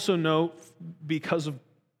 so we also know because of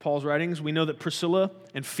Paul's writings, we know that Priscilla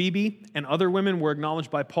and Phoebe and other women were acknowledged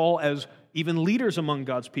by Paul as even leaders among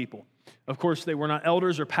God's people. Of course, they were not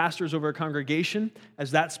elders or pastors over a congregation,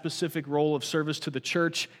 as that specific role of service to the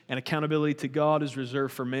church and accountability to God is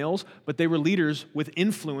reserved for males, but they were leaders with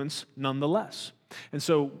influence nonetheless. And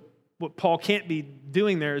so what Paul can't be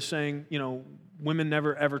doing there is saying, women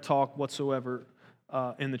never ever talk whatsoever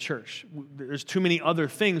in the church. There's too many other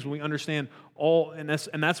things when we understand all, and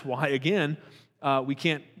that's why, again, we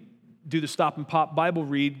can't do the stop and pop Bible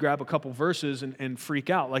read, grab a couple verses and freak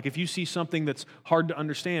out. Like if you see something that's hard to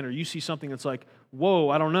understand, or you see something that's like, whoa,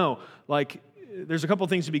 I don't know. Like there's a couple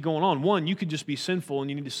things to be going on. One, you could just be sinful and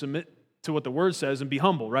you need to submit to what the Word says and be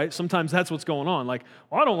humble, right? Sometimes that's what's going on. Like,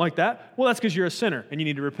 well, I don't like that. Well, that's because you're a sinner and you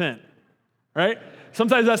need to repent, right?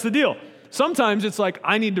 Sometimes that's the deal. Sometimes it's like,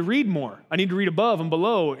 I need to read more. I need to read above and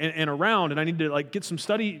below and around, and I need to get some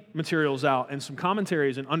study materials out and some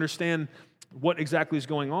commentaries and understand what exactly is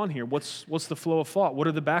going on here. What's the flow of thought? What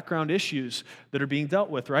are the background issues that are being dealt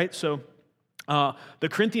with, right? So the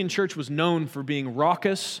Corinthian church was known for being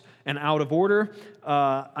raucous and out of order.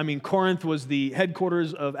 Corinth was the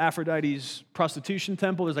headquarters of Aphrodite's prostitution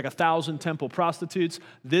temple. There's like 1,000 temple prostitutes.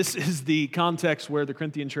 This is the context where the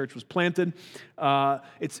Corinthian church was planted.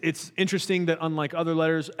 It's interesting that unlike other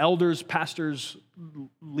letters, elders, pastors,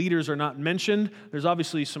 leaders are not mentioned. There's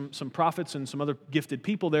obviously some prophets and some other gifted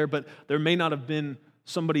people there, but there may not have been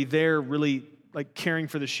somebody there really like caring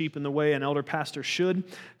for the sheep in the way an elder pastor should.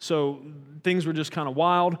 So things were just kind of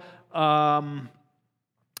wild.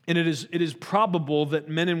 And it is probable that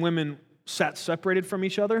men and women sat separated from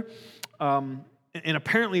each other. And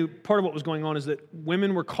apparently part of what was going on is that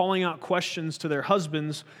women were calling out questions to their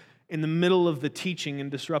husbands in the middle of the teaching and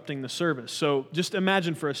disrupting the service. So just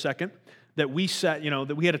imagine for a second that we sat,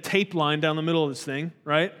 that we had a tape line down the middle of this thing,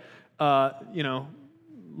 right?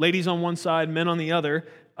 Ladies on one side, men on the other,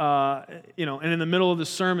 and in the middle of the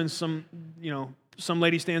sermon, some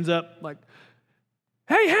lady stands up like,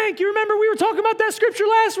 "Hey, Hank, you remember we were talking about that scripture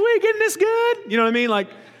last week? Isn't this good?" You know what I mean? Like,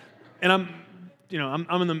 and I'm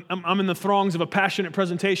in the throngs of a passionate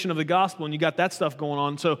presentation of the gospel, and you got that stuff going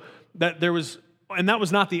on. So that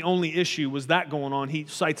was not the only issue, was that going on. He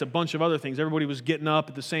cites a bunch of other things. Everybody was getting up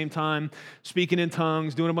at the same time, speaking in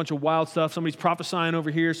tongues, doing a bunch of wild stuff. Somebody's prophesying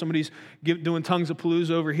over here. Somebody's doing tongues of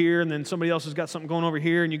Palooza over here. And then somebody else has got something going over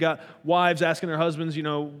here. And you got wives asking their husbands,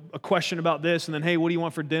 a question about this. And then, hey, what do you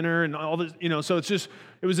want for dinner? And all this, so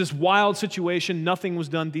it was this wild situation. Nothing was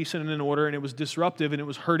done decent and in order. And it was disruptive, and it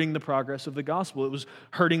was hurting the progress of the gospel. It was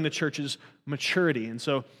hurting the church's maturity. And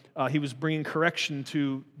so he was bringing correction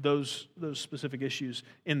to those specific issues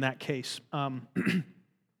in that case. And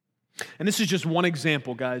this is just one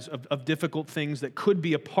example, guys, of difficult things that could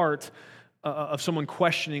be a part of someone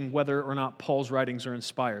questioning whether or not Paul's writings are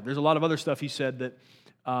inspired. There's a lot of other stuff he said that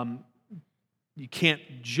you can't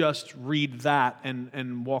just read that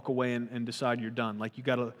and walk away and decide you're done. Like you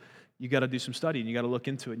got to do some study, and you got to look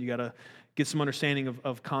into it, and you got to get some understanding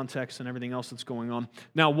of context and everything else that's going on.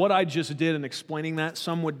 Now, what I just did in explaining that,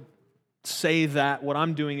 some would say that what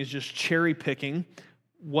I'm doing is just cherry picking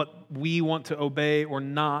what we want to obey or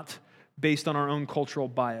not based on our own cultural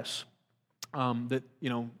bias.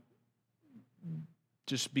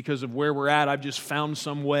 Just because of where we're at, I've just found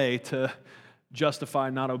some way to justify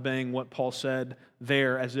not obeying what Paul said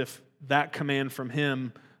there, as if that command from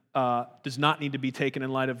him does not need to be taken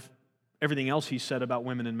in light of everything else he said about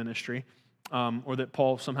women in ministry, or that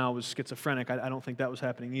Paul somehow was schizophrenic. I don't think that was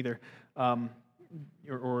happening either.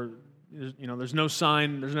 There's no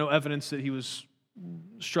sign, there's no evidence that he was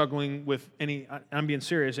struggling with any, I'm being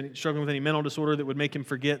serious, and struggling with any mental disorder that would make him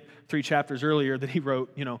forget 3 chapters earlier that he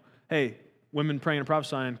wrote, hey, women praying and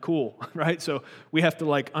prophesying, cool, right? So we have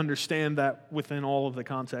to understand that within all of the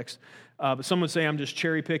context. But some would say I'm just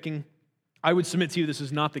cherry picking. I would submit to you this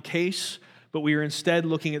is not the case, but we are instead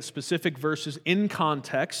looking at specific verses in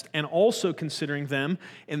context and also considering them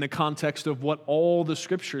in the context of what all the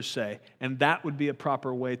scriptures say. And that would be a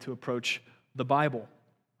proper way to approach the Bible.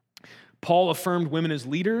 Paul affirmed women as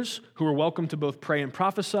leaders who are welcome to both pray and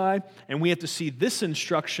prophesy, and we have to see this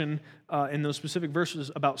instruction in those specific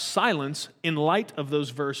verses about silence in light of those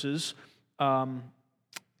verses and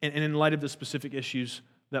in light of the specific issues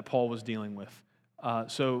that Paul was dealing with.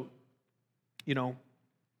 So,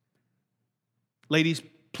 ladies,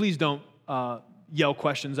 please don't yell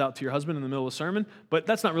questions out to your husband in the middle of a sermon, but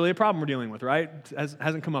that's not really a problem we're dealing with, right? It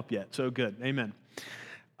hasn't come up yet, so good. Amen.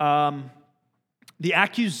 The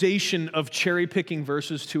accusation of cherry-picking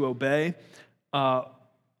verses to obey,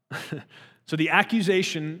 so the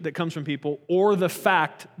accusation that comes from people, or the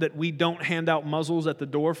fact that we don't hand out muzzles at the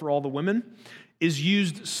door for all the women, is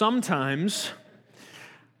used sometimes.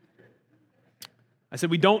 I said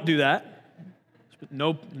we don't do that.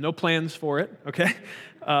 No plans for it, okay?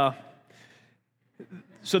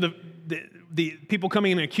 So the people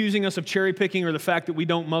coming in and accusing us of cherry picking, or the fact that we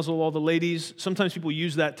don't muzzle all the ladies, sometimes people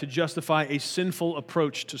use that to justify a sinful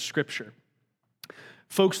approach to Scripture.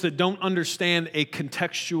 Folks that don't understand a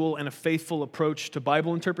contextual and a faithful approach to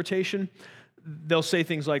Bible interpretation, they'll say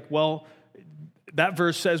things like, well, that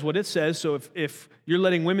verse says what it says, so if you're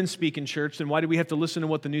letting women speak in church, then why do we have to listen to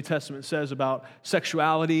what the New Testament says about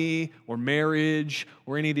sexuality or marriage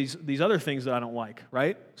or any of these other things that I don't like,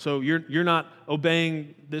 right? So you're not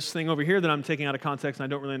obeying this thing over here that I'm taking out of context and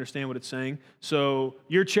I don't really understand what it's saying. So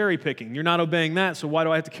you're cherry picking. You're not obeying that, so why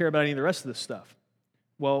do I have to care about any of the rest of this stuff?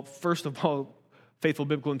 Well, first of all, faithful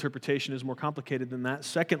biblical interpretation is more complicated than that.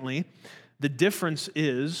 Secondly, the difference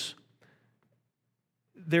is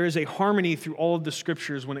there is a harmony through all of the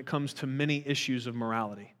Scriptures when it comes to many issues of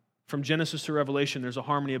morality. From Genesis to Revelation, there's a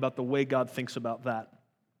harmony about the way God thinks about that.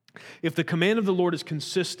 If the command of the Lord is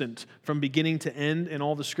consistent from beginning to end in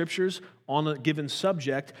all the Scriptures on a given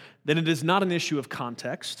subject, then it is not an issue of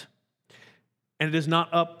context, and it is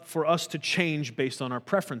not up for us to change based on our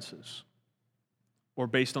preferences, or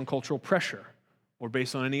based on cultural pressure, or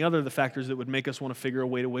based on any other of the factors that would make us want to figure a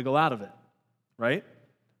way to wiggle out of it, right?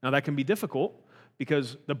 Now, that can be difficult,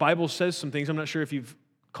 because the Bible says some things. I'm not sure if you've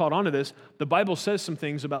caught on to this. The Bible says some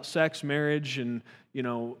things about sex, marriage, and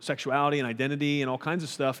sexuality and identity and all kinds of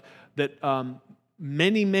stuff that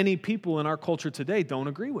many people in our culture today don't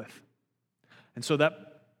agree with. And so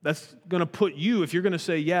that's going to put you, if you're going to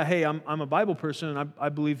say, yeah, hey, I'm a Bible person and I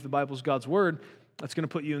believe the Bible's God's word, that's going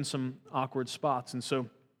to put you in some awkward spots. And so,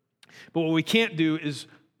 but what we can't do is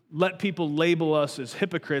let people label us as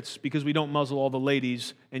hypocrites because we don't muzzle all the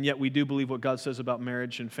ladies, and yet we do believe what God says about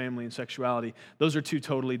marriage and family and sexuality. Those are two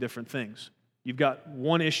totally different things. You've got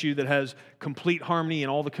one issue that has complete harmony in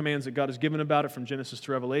all the commands that God has given about it from Genesis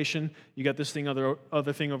to Revelation. You got this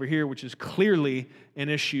other thing over here, which is clearly an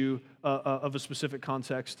issue of a specific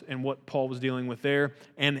context and what Paul was dealing with there.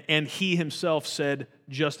 And he himself said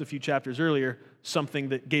just a few chapters earlier something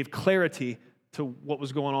that gave clarity to what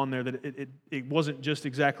was going on there, that it wasn't just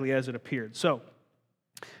exactly as it appeared. So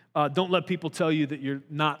don't let people tell you that you're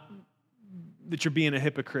being a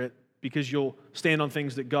hypocrite because you'll stand on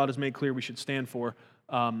things that God has made clear we should stand for,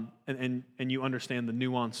 and you understand the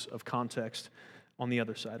nuance of context on the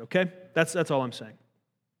other side, okay? That's all I'm saying.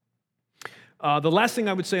 The last thing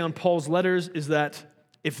I would say on Paul's letters is that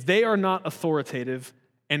if they are not authoritative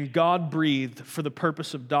and God-breathed for the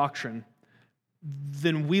purpose of doctrine,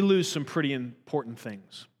 then we lose some pretty important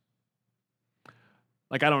things.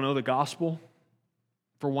 Like, I don't know, the gospel,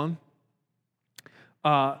 for one.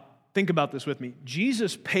 Think about this with me.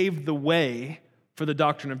 Jesus paved the way for the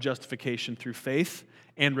doctrine of justification through faith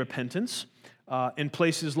and repentance in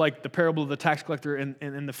places like the parable of the tax collector and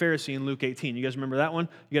the Pharisee in Luke 18. You guys remember that one?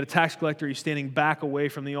 You got a tax collector, he's standing back away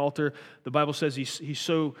from the altar. The Bible says he's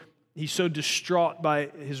so distraught by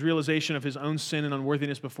his realization of his own sin and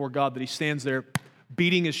unworthiness before God that he stands there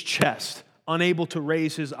beating his chest, unable to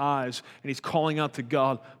raise his eyes, and he's calling out to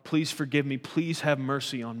God, please forgive me, please have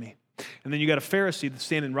mercy on me. And then you got a Pharisee that's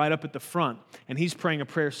standing right up at the front, and he's praying a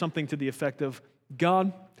prayer, something to the effect of,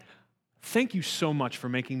 God, thank you so much for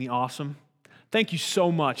making me awesome. Thank you so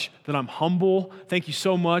much that I'm humble. Thank you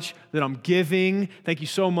so much that I'm giving. Thank you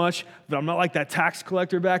so much that I'm not like that tax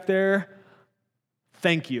collector back there.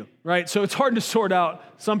 Thank you, right? So it's hard to sort out.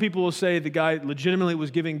 Some people will say the guy legitimately was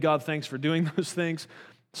giving God thanks for doing those things.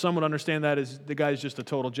 Some would understand that as the guy's just a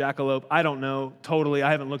total jackalope. I don't know totally. I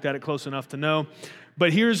haven't looked at it close enough to know.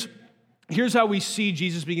 But here's how we see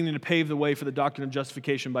Jesus beginning to pave the way for the doctrine of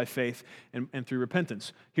justification by faith and through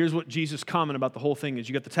repentance. Here's what Jesus' comment about the whole thing is.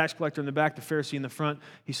 You got the tax collector in the back, the Pharisee in the front.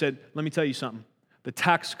 He said, let me tell you something. The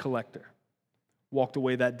tax collector walked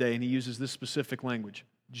away that day, and he uses this specific language,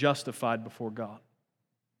 justified before God.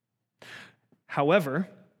 However,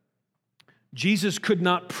 Jesus could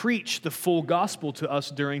not preach the full gospel to us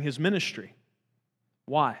during his ministry.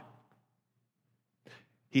 Why?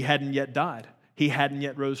 He hadn't yet died. He hadn't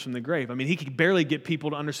yet rose from the grave. I mean, he could barely get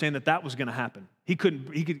people to understand that was going to happen. He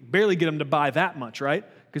could barely get them to buy that much, right?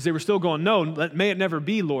 Because they were still going, no, may it never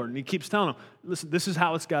be, Lord. And he keeps telling them, listen, this is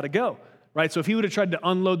how it's got to go. right? So if he would have tried to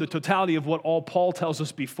unload the totality of what all Paul tells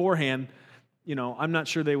us beforehand, I'm not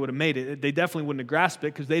sure they would have made it. They definitely wouldn't have grasped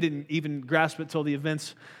it because they didn't even grasp it till the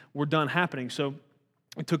events were done happening. So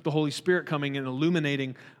it took the Holy Spirit coming and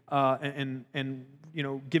illuminating and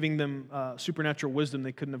giving them supernatural wisdom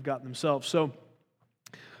they couldn't have gotten themselves. So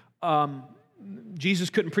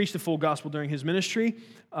Jesus couldn't preach the full gospel during his ministry,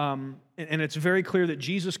 and it's very clear that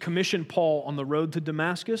Jesus commissioned Paul on the road to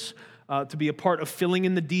Damascus to be a part of filling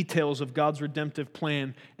in the details of God's redemptive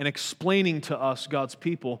plan and explaining to us, God's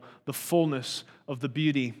people, the fullness of the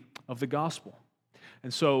beauty of the gospel.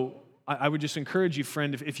 And so I would just encourage you,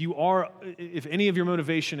 friend, if any of your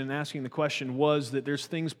motivation in asking the question was that there's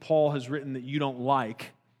things Paul has written that you don't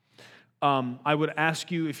like, I would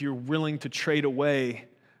ask you if you're willing to trade away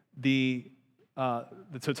the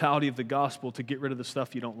totality of the gospel to get rid of the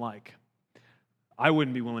stuff you don't like. I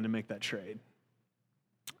wouldn't be willing to make that trade.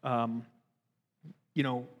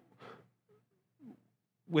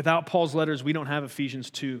 Without Paul's letters, we don't have Ephesians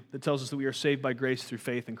 2 that tells us that we are saved by grace through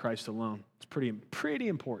faith in Christ alone. It's pretty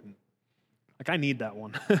important. Like, I need that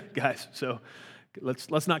one, guys. So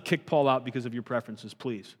let's not kick Paul out because of your preferences,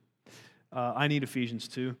 please. I need Ephesians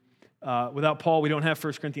 2. Without Paul, we don't have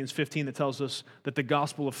 1 Corinthians 15 that tells us that the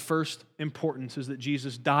gospel of first importance is that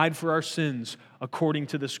Jesus died for our sins according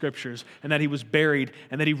to the Scriptures, and that he was buried,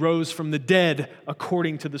 and that he rose from the dead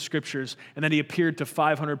according to the Scriptures, and that he appeared to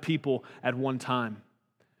 500 people at one time.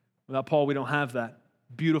 Without Paul, we don't have that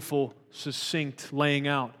beautiful, succinct laying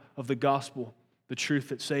out of the gospel, the truth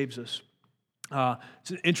that saves us.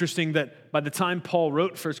 It's interesting that by the time Paul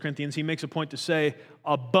wrote 1 Corinthians, he makes a point to say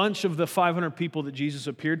a bunch of the 500 people that Jesus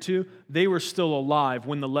appeared to, they were still alive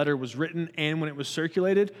when the letter was written and when it was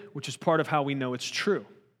circulated, which is part of how we know it's true.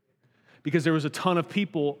 Because there was a ton of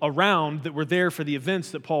people around that were there for the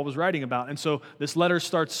events that Paul was writing about. And so this letter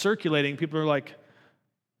starts circulating. People are like,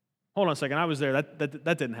 hold on a second, I was there. That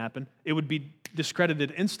didn't happen. It would be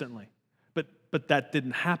discredited instantly. But that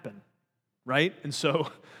didn't happen, right? And so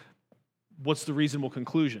what's the reasonable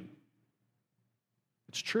conclusion?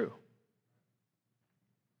 It's true.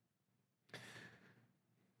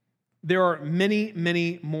 There are many,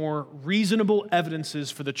 many more reasonable evidences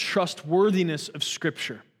for the trustworthiness of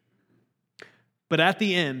Scripture. But at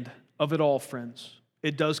the end of it all, friends,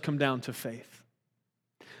 it does come down to faith.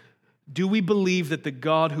 Do we believe that the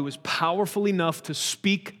God who is powerful enough to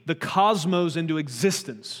speak the cosmos into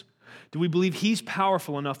existence, do we believe he's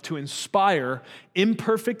powerful enough to inspire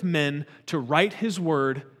imperfect men to write his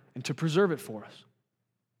word and to preserve it for us?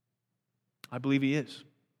 I believe he is.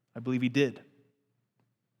 I believe he did.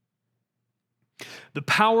 The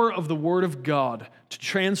power of the Word of God to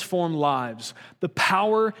transform lives, the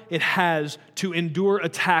power it has to endure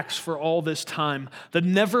attacks for all this time, the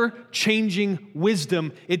never-changing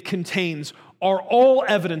wisdom it contains are all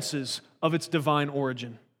evidences of its divine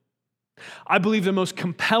origin. I believe the most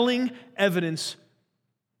compelling evidence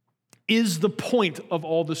is the point of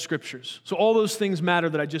all the Scriptures. So all those things matter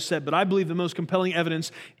that I just said, but I believe the most compelling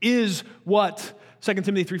evidence is what 2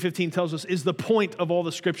 Timothy 3:15 tells us is the point of all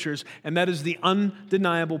the Scriptures, and that is the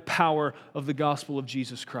undeniable power of the gospel of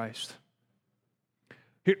Jesus Christ.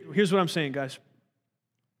 Here's what I'm saying, guys.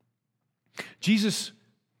 Jesus,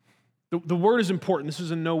 the word is important. This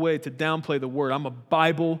is in no way to downplay the word. I'm a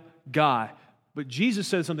Bible guy. But Jesus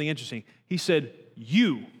said something interesting. He said,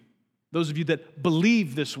 you, those of you that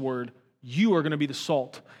believe this word, you are going to be the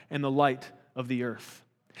salt and the light of the earth.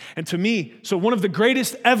 And to me, so one of the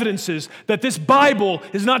greatest evidences that this Bible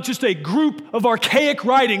is not just a group of archaic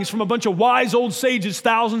writings from a bunch of wise old sages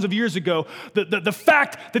thousands of years ago, the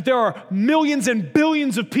fact that there are millions and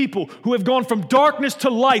billions of people who have gone from darkness to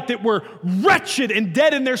light, that were wretched and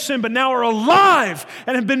dead in their sin, but now are alive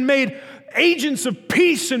and have been made agents of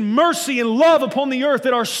peace and mercy and love upon the earth,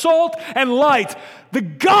 that are salt and light. The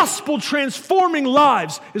gospel transforming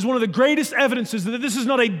lives is one of the greatest evidences that this is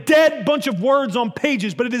not a dead bunch of words on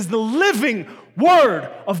pages, but it is the living word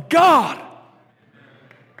of God.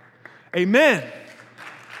 Amen.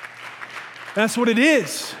 That's what it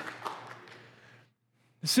is.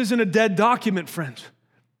 This isn't a dead document, friends.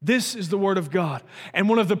 This is the word of God. And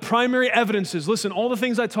one of the primary evidences, listen, all the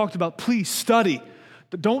things I talked about, please study.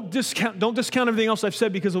 Don't discount everything else I've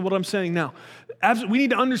said because of what I'm saying now. We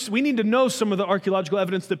need to know some of the archaeological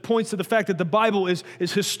evidence that points to the fact that the Bible is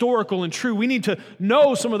historical and true. We need to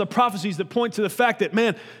know some of the prophecies that point to the fact that,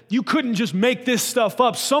 man, you couldn't just make this stuff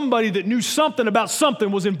up. Somebody that knew something about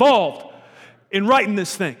something was involved in writing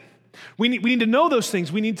this thing. We need to know those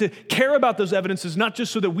things. We need to care about those evidences, not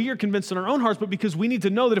just so that we are convinced in our own hearts, but because we need to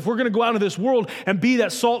know that if we're going to go out into this world and be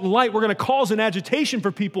that salt and light, we're going to cause an agitation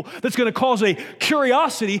for people that's going to cause a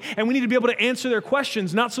curiosity, and we need to be able to answer their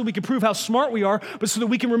questions, not so we can prove how smart we are, but so that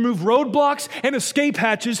we can remove roadblocks and escape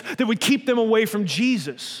hatches that would keep them away from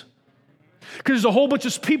Jesus. Because there's a whole bunch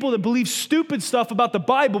of people that believe stupid stuff about the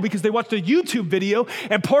Bible because they watched a YouTube video,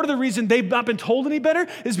 and part of the reason they've not been told any better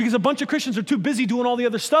is because a bunch of Christians are too busy doing all the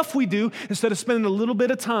other stuff we do instead of spending a little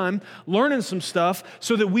bit of time learning some stuff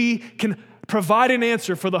so that we can provide an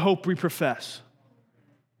answer for the hope we profess.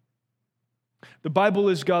 The Bible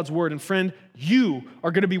is God's word, and friend, you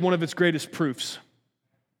are going to be one of its greatest proofs.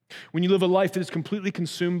 When you live a life that is completely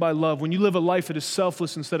consumed by love, when you live a life that is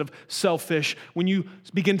selfless instead of selfish, when you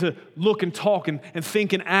begin to look and talk and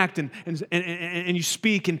think and act and you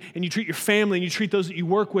speak and you treat your family and you treat those that you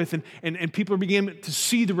work with and people begin to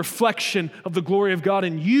see the reflection of the glory of God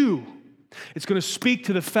in you, it's going to speak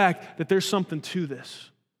to the fact that there's something to this.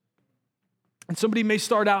 And somebody may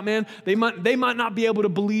start out, man, they might not be able to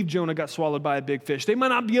believe Jonah got swallowed by a big fish. They might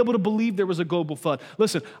not be able to believe there was a global flood.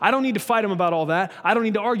 Listen, I don't need to fight them about all that. I don't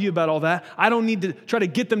need to argue about all that. I don't need to try to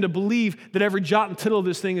get them to believe that every jot and tittle of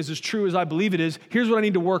this thing is as true as I believe it is. Here's what I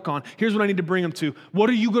need to work on. Here's what I need to bring them to. What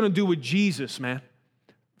are you going to do with Jesus, man?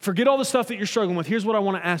 Forget all the stuff that you're struggling with. Here's what I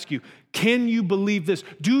want to ask you. Can you believe this?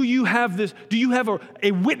 Do you have this? Do you have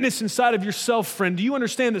a witness inside of yourself, friend? Do you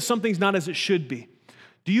understand that something's not as it should be?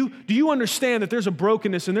 Do you understand that there's a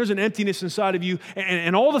brokenness and there's an emptiness inside of you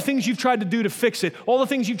and all the things you've tried to do to fix it, all the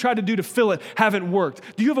things you've tried to do to fill it haven't worked?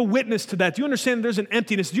 Do you have a witness to that? Do you understand that there's an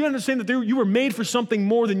emptiness? Do you understand that you were made for something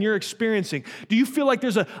more than you're experiencing? Do you feel like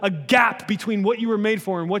there's a gap between what you were made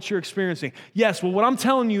for and what you're experiencing? Yes, well, what I'm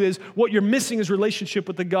telling you is what you're missing is relationship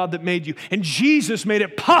with the God that made you. And Jesus made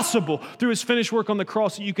it possible through his finished work on the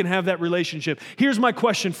cross that you can have that relationship. Here's my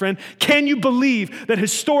question, friend. Can you believe that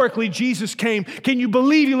historically Jesus came? Can you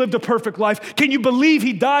believe he lived a perfect life? Can you believe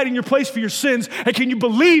he died in your place for your sins? And can you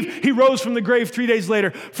believe he rose from the grave 3 days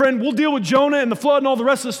later? Friend, we'll deal with Jonah and the flood and all the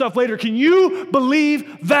rest of the stuff later. Can you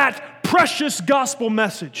believe that precious gospel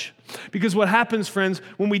message? Because what happens, friends,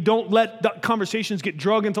 when we don't let the conversations get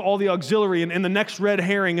drug into all the auxiliary and the next red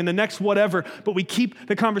herring and the next whatever, but we keep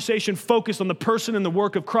the conversation focused on the person and the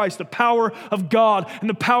work of Christ, the power of God and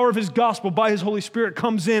the power of his gospel by his Holy Spirit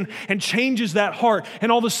comes in and changes that heart.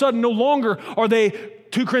 And all of a sudden, no longer are they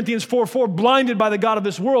 2 Corinthians 4:4, blinded by the God of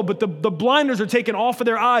this world, but the blinders are taken off of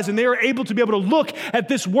their eyes and they are able to be able to look at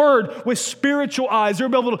this word with spiritual eyes. They're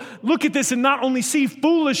able to look at this and not only see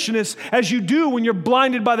foolishness as you do when you're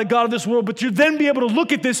blinded by the God of this world, but you then be able to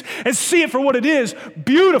look at this and see it for what it is,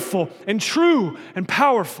 beautiful and true and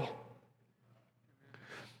powerful.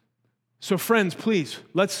 So friends, please,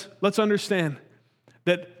 let's understand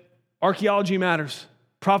that archaeology matters,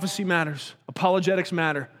 prophecy matters, apologetics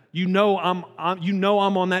matter. You know I'm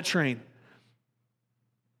on that train.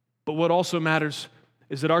 But what also matters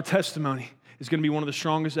is that our testimony is going to be one of the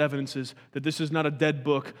strongest evidences that this is not a dead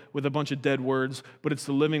book with a bunch of dead words, but it's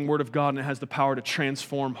the living word of God, and it has the power to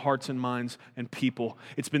transform hearts and minds and people.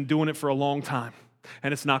 It's been doing it for a long time,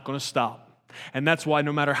 and it's not going to stop. And that's why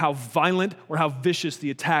no matter how violent or how vicious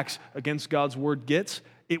the attacks against God's word gets,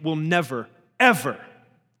 it will never, ever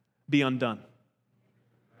be undone.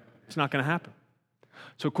 It's not going to happen.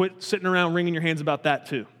 So quit sitting around wringing your hands about that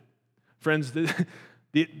too. Friends,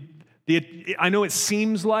 I know it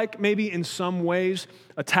seems like maybe in some ways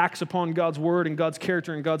attacks upon God's word and God's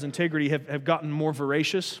character and God's integrity have gotten more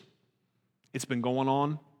voracious. It's been going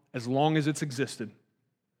on as long as it's existed.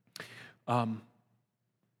 And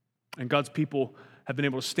God's people have been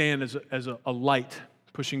able to stand as a light,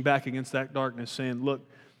 pushing back against that darkness, saying, look,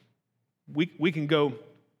 we can go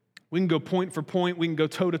point for point, we can go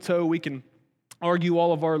toe to toe, we can argue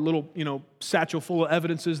all of our little, satchel full of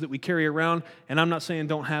evidences that we carry around, and I'm not saying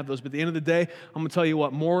don't have those, but at the end of the day, I'm going to tell you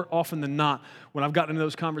what, more often than not, when I've gotten into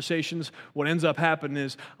those conversations, what ends up happening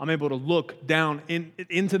is I'm able to look down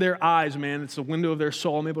into their eyes, man. It's the window of their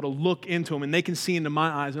soul. I'm able to look into them, and they can see into my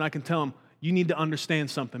eyes, and I can tell them, you need to understand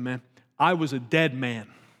something, man. I was a dead man.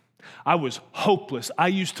 I was hopeless. I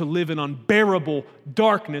used to live in unbearable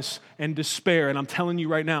darkness and despair, and I'm telling you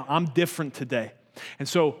right now, I'm different today. And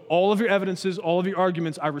so all of your evidences, all of your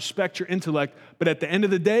arguments, I respect your intellect, but at the end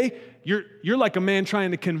of the day, you're like a man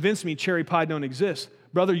trying to convince me cherry pie don't exist.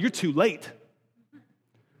 Brother, you're too late.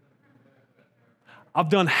 I've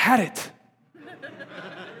done had it.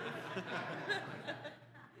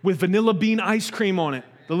 With vanilla bean ice cream on it,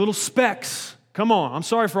 the little specks. Come on, I'm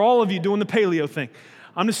sorry for all of you doing the paleo thing.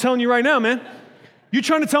 I'm just telling you right now, man. You're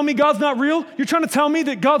trying to tell me God's not real? You're trying to tell me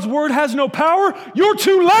that God's word has no power? You're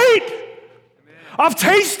too late. I've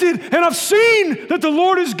tasted and I've seen that the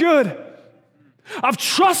Lord is good. I've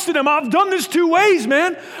trusted Him. I've done this two ways,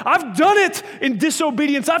 man. I've done it in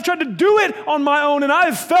disobedience. I've tried to do it on my own, and I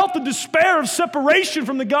have felt the despair of separation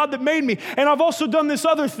from the God that made me. And I've also done this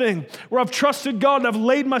other thing where I've trusted God and I've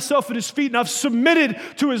laid myself at His feet and I've submitted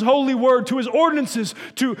to His holy word, to His ordinances,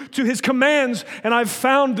 to His commands, and I've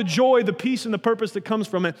found the joy, the peace, and the purpose that comes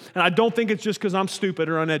from it. And I don't think it's just because I'm stupid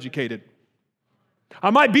or uneducated. I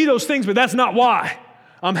might be those things, but that's not why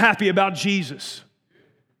I'm happy about Jesus.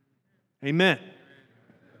 Amen.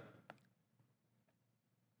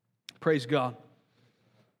 Praise God.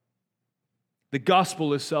 The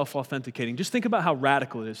gospel is self-authenticating. Just think about how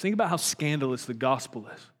radical it is. Think about how scandalous the gospel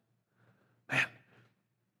is.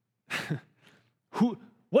 Man,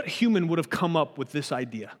 what human would have come up with this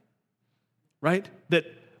idea? Right? That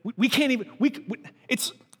we can't even,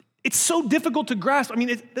 it's so difficult to grasp. I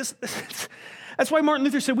mean, that's why Martin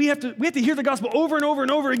Luther said we have to hear the gospel over and over and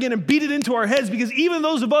over again and beat it into our heads, because even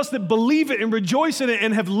those of us that believe it and rejoice in it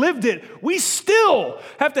and have lived it, we still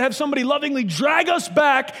have to have somebody lovingly drag us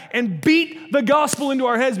back and beat the gospel into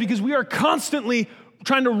our heads, because we are constantly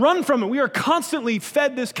trying to run from it. We are constantly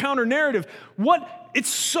fed this counter narrative. It's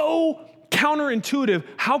so counterintuitive.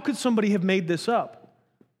 How could somebody have made this up?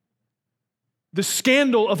 The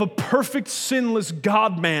scandal of a perfect, sinless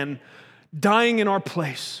God-man dying in our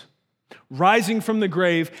place, rising from the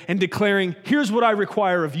grave and declaring, here's what I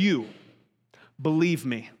require of you. Believe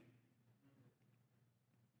me.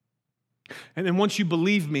 And then once you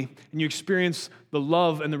believe me and you experience the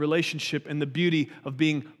love and the relationship and the beauty of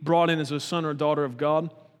being brought in as a son or daughter of God,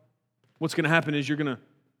 what's going to happen is you're going to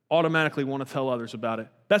automatically want to tell others about it.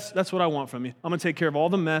 That's what I want from you. I'm going to take care of all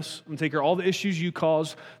the mess. I'm going to take care of all the issues you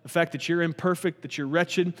cause, the fact that you're imperfect, that you're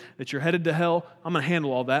wretched, that you're headed to hell. I'm going to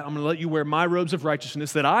handle all that. I'm going to let you wear my robes of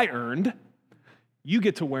righteousness that I earned. You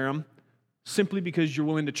get to wear them simply because you're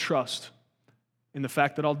willing to trust in the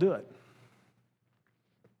fact that I'll do it.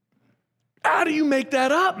 How do you make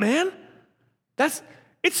that up, man?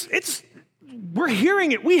 We're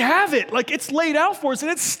hearing it. We have it. Like, it's laid out for us,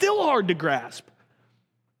 and it's still hard to grasp.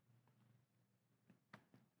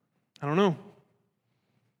 I don't know.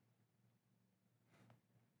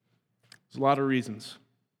 There's a lot of reasons.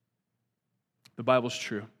 The Bible's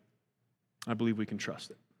true. I believe we can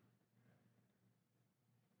trust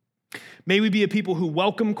it. May we be a people who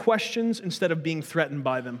welcome questions instead of being threatened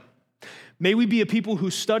by them. May we be a people who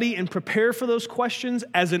study and prepare for those questions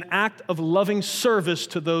as an act of loving service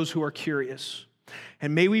to those who are curious.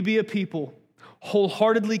 And may we be a people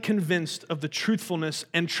wholeheartedly convinced of the truthfulness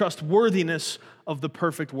and trustworthiness of the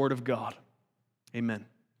perfect Word of God. Amen.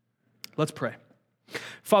 Let's pray.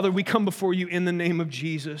 Father, we come before you in the name of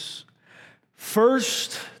Jesus.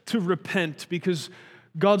 First, to repent, because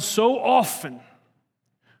God, so often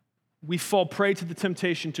we fall prey to the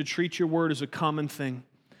temptation to treat your word as a common thing.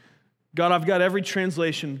 God, I've got every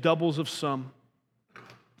translation, doubles of some.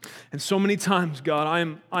 And so many times, God,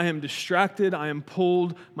 I am distracted, I am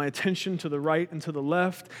pulled, my attention to the right and to the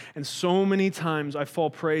left, and so many times I fall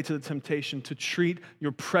prey to the temptation to treat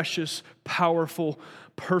your precious, powerful,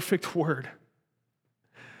 perfect word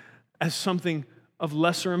as something of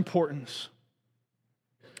lesser importance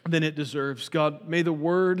than it deserves. God, may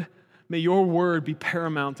your word be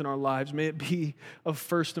paramount in our lives. May it be of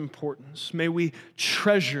first importance. May we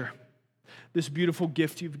treasure this beautiful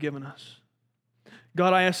gift you've given us.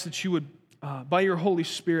 God, I ask that you would, by your Holy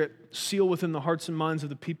Spirit, seal within the hearts and minds of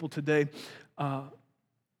the people today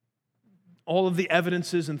all of the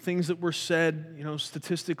evidences and things that were said,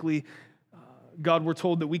 statistically. God, we're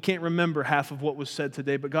told that we can't remember half of what was said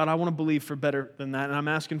today, but God, I want to believe for better than that, and I'm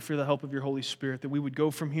asking for the help of your Holy Spirit, that we would go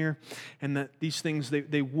from here and that these things,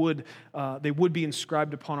 they would be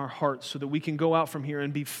inscribed upon our hearts so that we can go out from here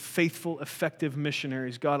and be faithful, effective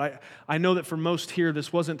missionaries. God, I know that for most here,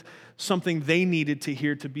 this wasn't something they needed to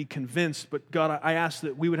hear to be convinced, but God, I ask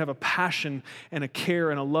that we would have a passion and a care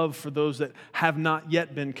and a love for those that have not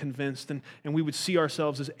yet been convinced, and we would see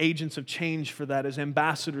ourselves as agents of change for that, as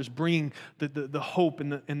ambassadors bringing the hope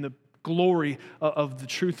and the glory of the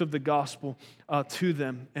truth of the gospel to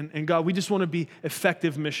them. And God, we just want to be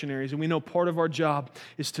effective missionaries. And we know part of our job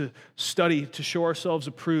is to study, to show ourselves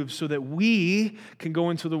approved so that we can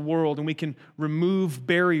go into the world and we can remove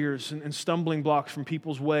barriers and stumbling blocks from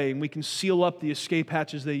people's way. And we can seal up the escape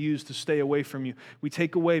hatches they use to stay away from you. We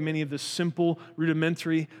take away many of the simple,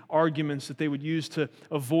 rudimentary arguments that they would use to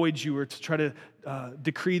avoid you or to try to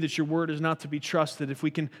decree that your word is not to be trusted. If we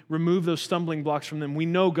can remove those stumbling blocks from them, we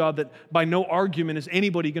know, God, that by no argument is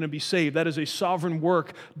anybody going to be saved. That is a sovereign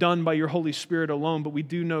work done by your Holy Spirit alone. But we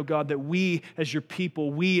do know, God, that we as your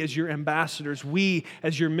people, we as your ambassadors, we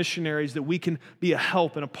as your missionaries, that we can be a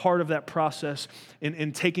help and a part of that process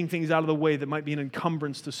in taking things out of the way that might be an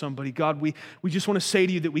encumbrance to somebody. God, we just want to say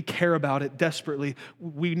to you that we care about it desperately.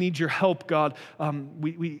 We need your help, God.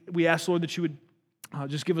 We ask, Lord, that you would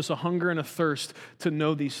just give us a hunger and a thirst to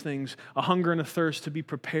know these things, a hunger and a thirst to be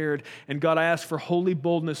prepared. And God, I ask for holy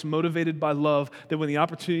boldness motivated by love, that when the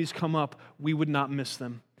opportunities come up, we would not miss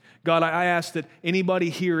them. God, I ask that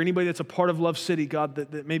anybody here, anybody that's a part of Love City, God,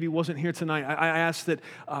 that maybe wasn't here tonight, I ask that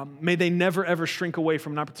may they never, ever shrink away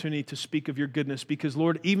from an opportunity to speak of your goodness. Because,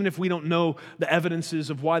 Lord, even if we don't know the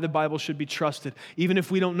evidences of why the Bible should be trusted, even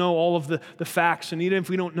if we don't know all of the facts, and even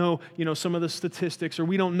if we don't know, some of the statistics, or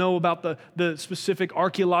we don't know about the specific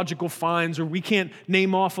archaeological finds, or we can't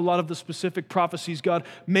name off a lot of the specific prophecies, God,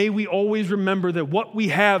 may we always remember that what we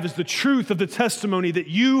have is the truth of the testimony that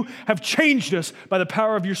you have changed us by the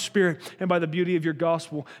power of your Spirit and by the beauty of your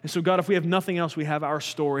gospel. And so, God, if we have nothing else, we have our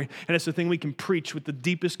story. And it's the thing we can preach with the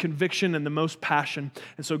deepest conviction and the most passion.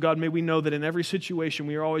 And so, God, may we know that in every situation,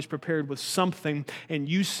 we are always prepared with something. And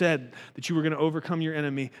you said that you were going to overcome your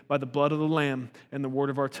enemy by the blood of the Lamb and the word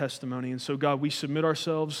of our testimony. And so, God, we submit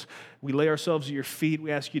ourselves. We lay ourselves at your feet.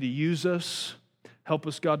 We ask you to use us. Help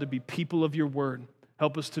us, God, to be people of your word.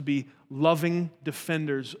 Help us to be loving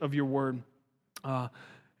defenders of your word.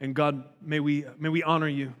 And God, may we honor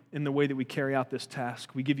you in the way that we carry out this task.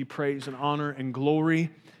 We give you praise and honor and glory.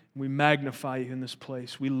 We magnify you in this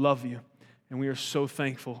place. We love you, and we are so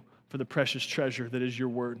thankful for the precious treasure that is your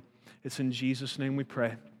word. It's in Jesus' name we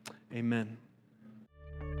pray. Amen.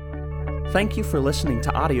 Thank you for listening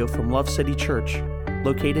to audio from Love City Church,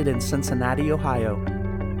 located in Cincinnati, Ohio.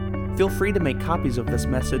 Feel free to make copies of this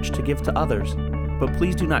message to give to others, but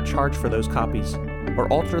please do not charge for those copies or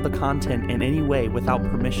alter the content in any way without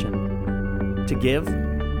permission. To give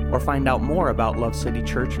or find out more about Love City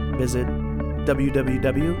Church, visit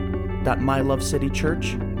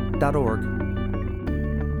www.mylovecitychurch.org.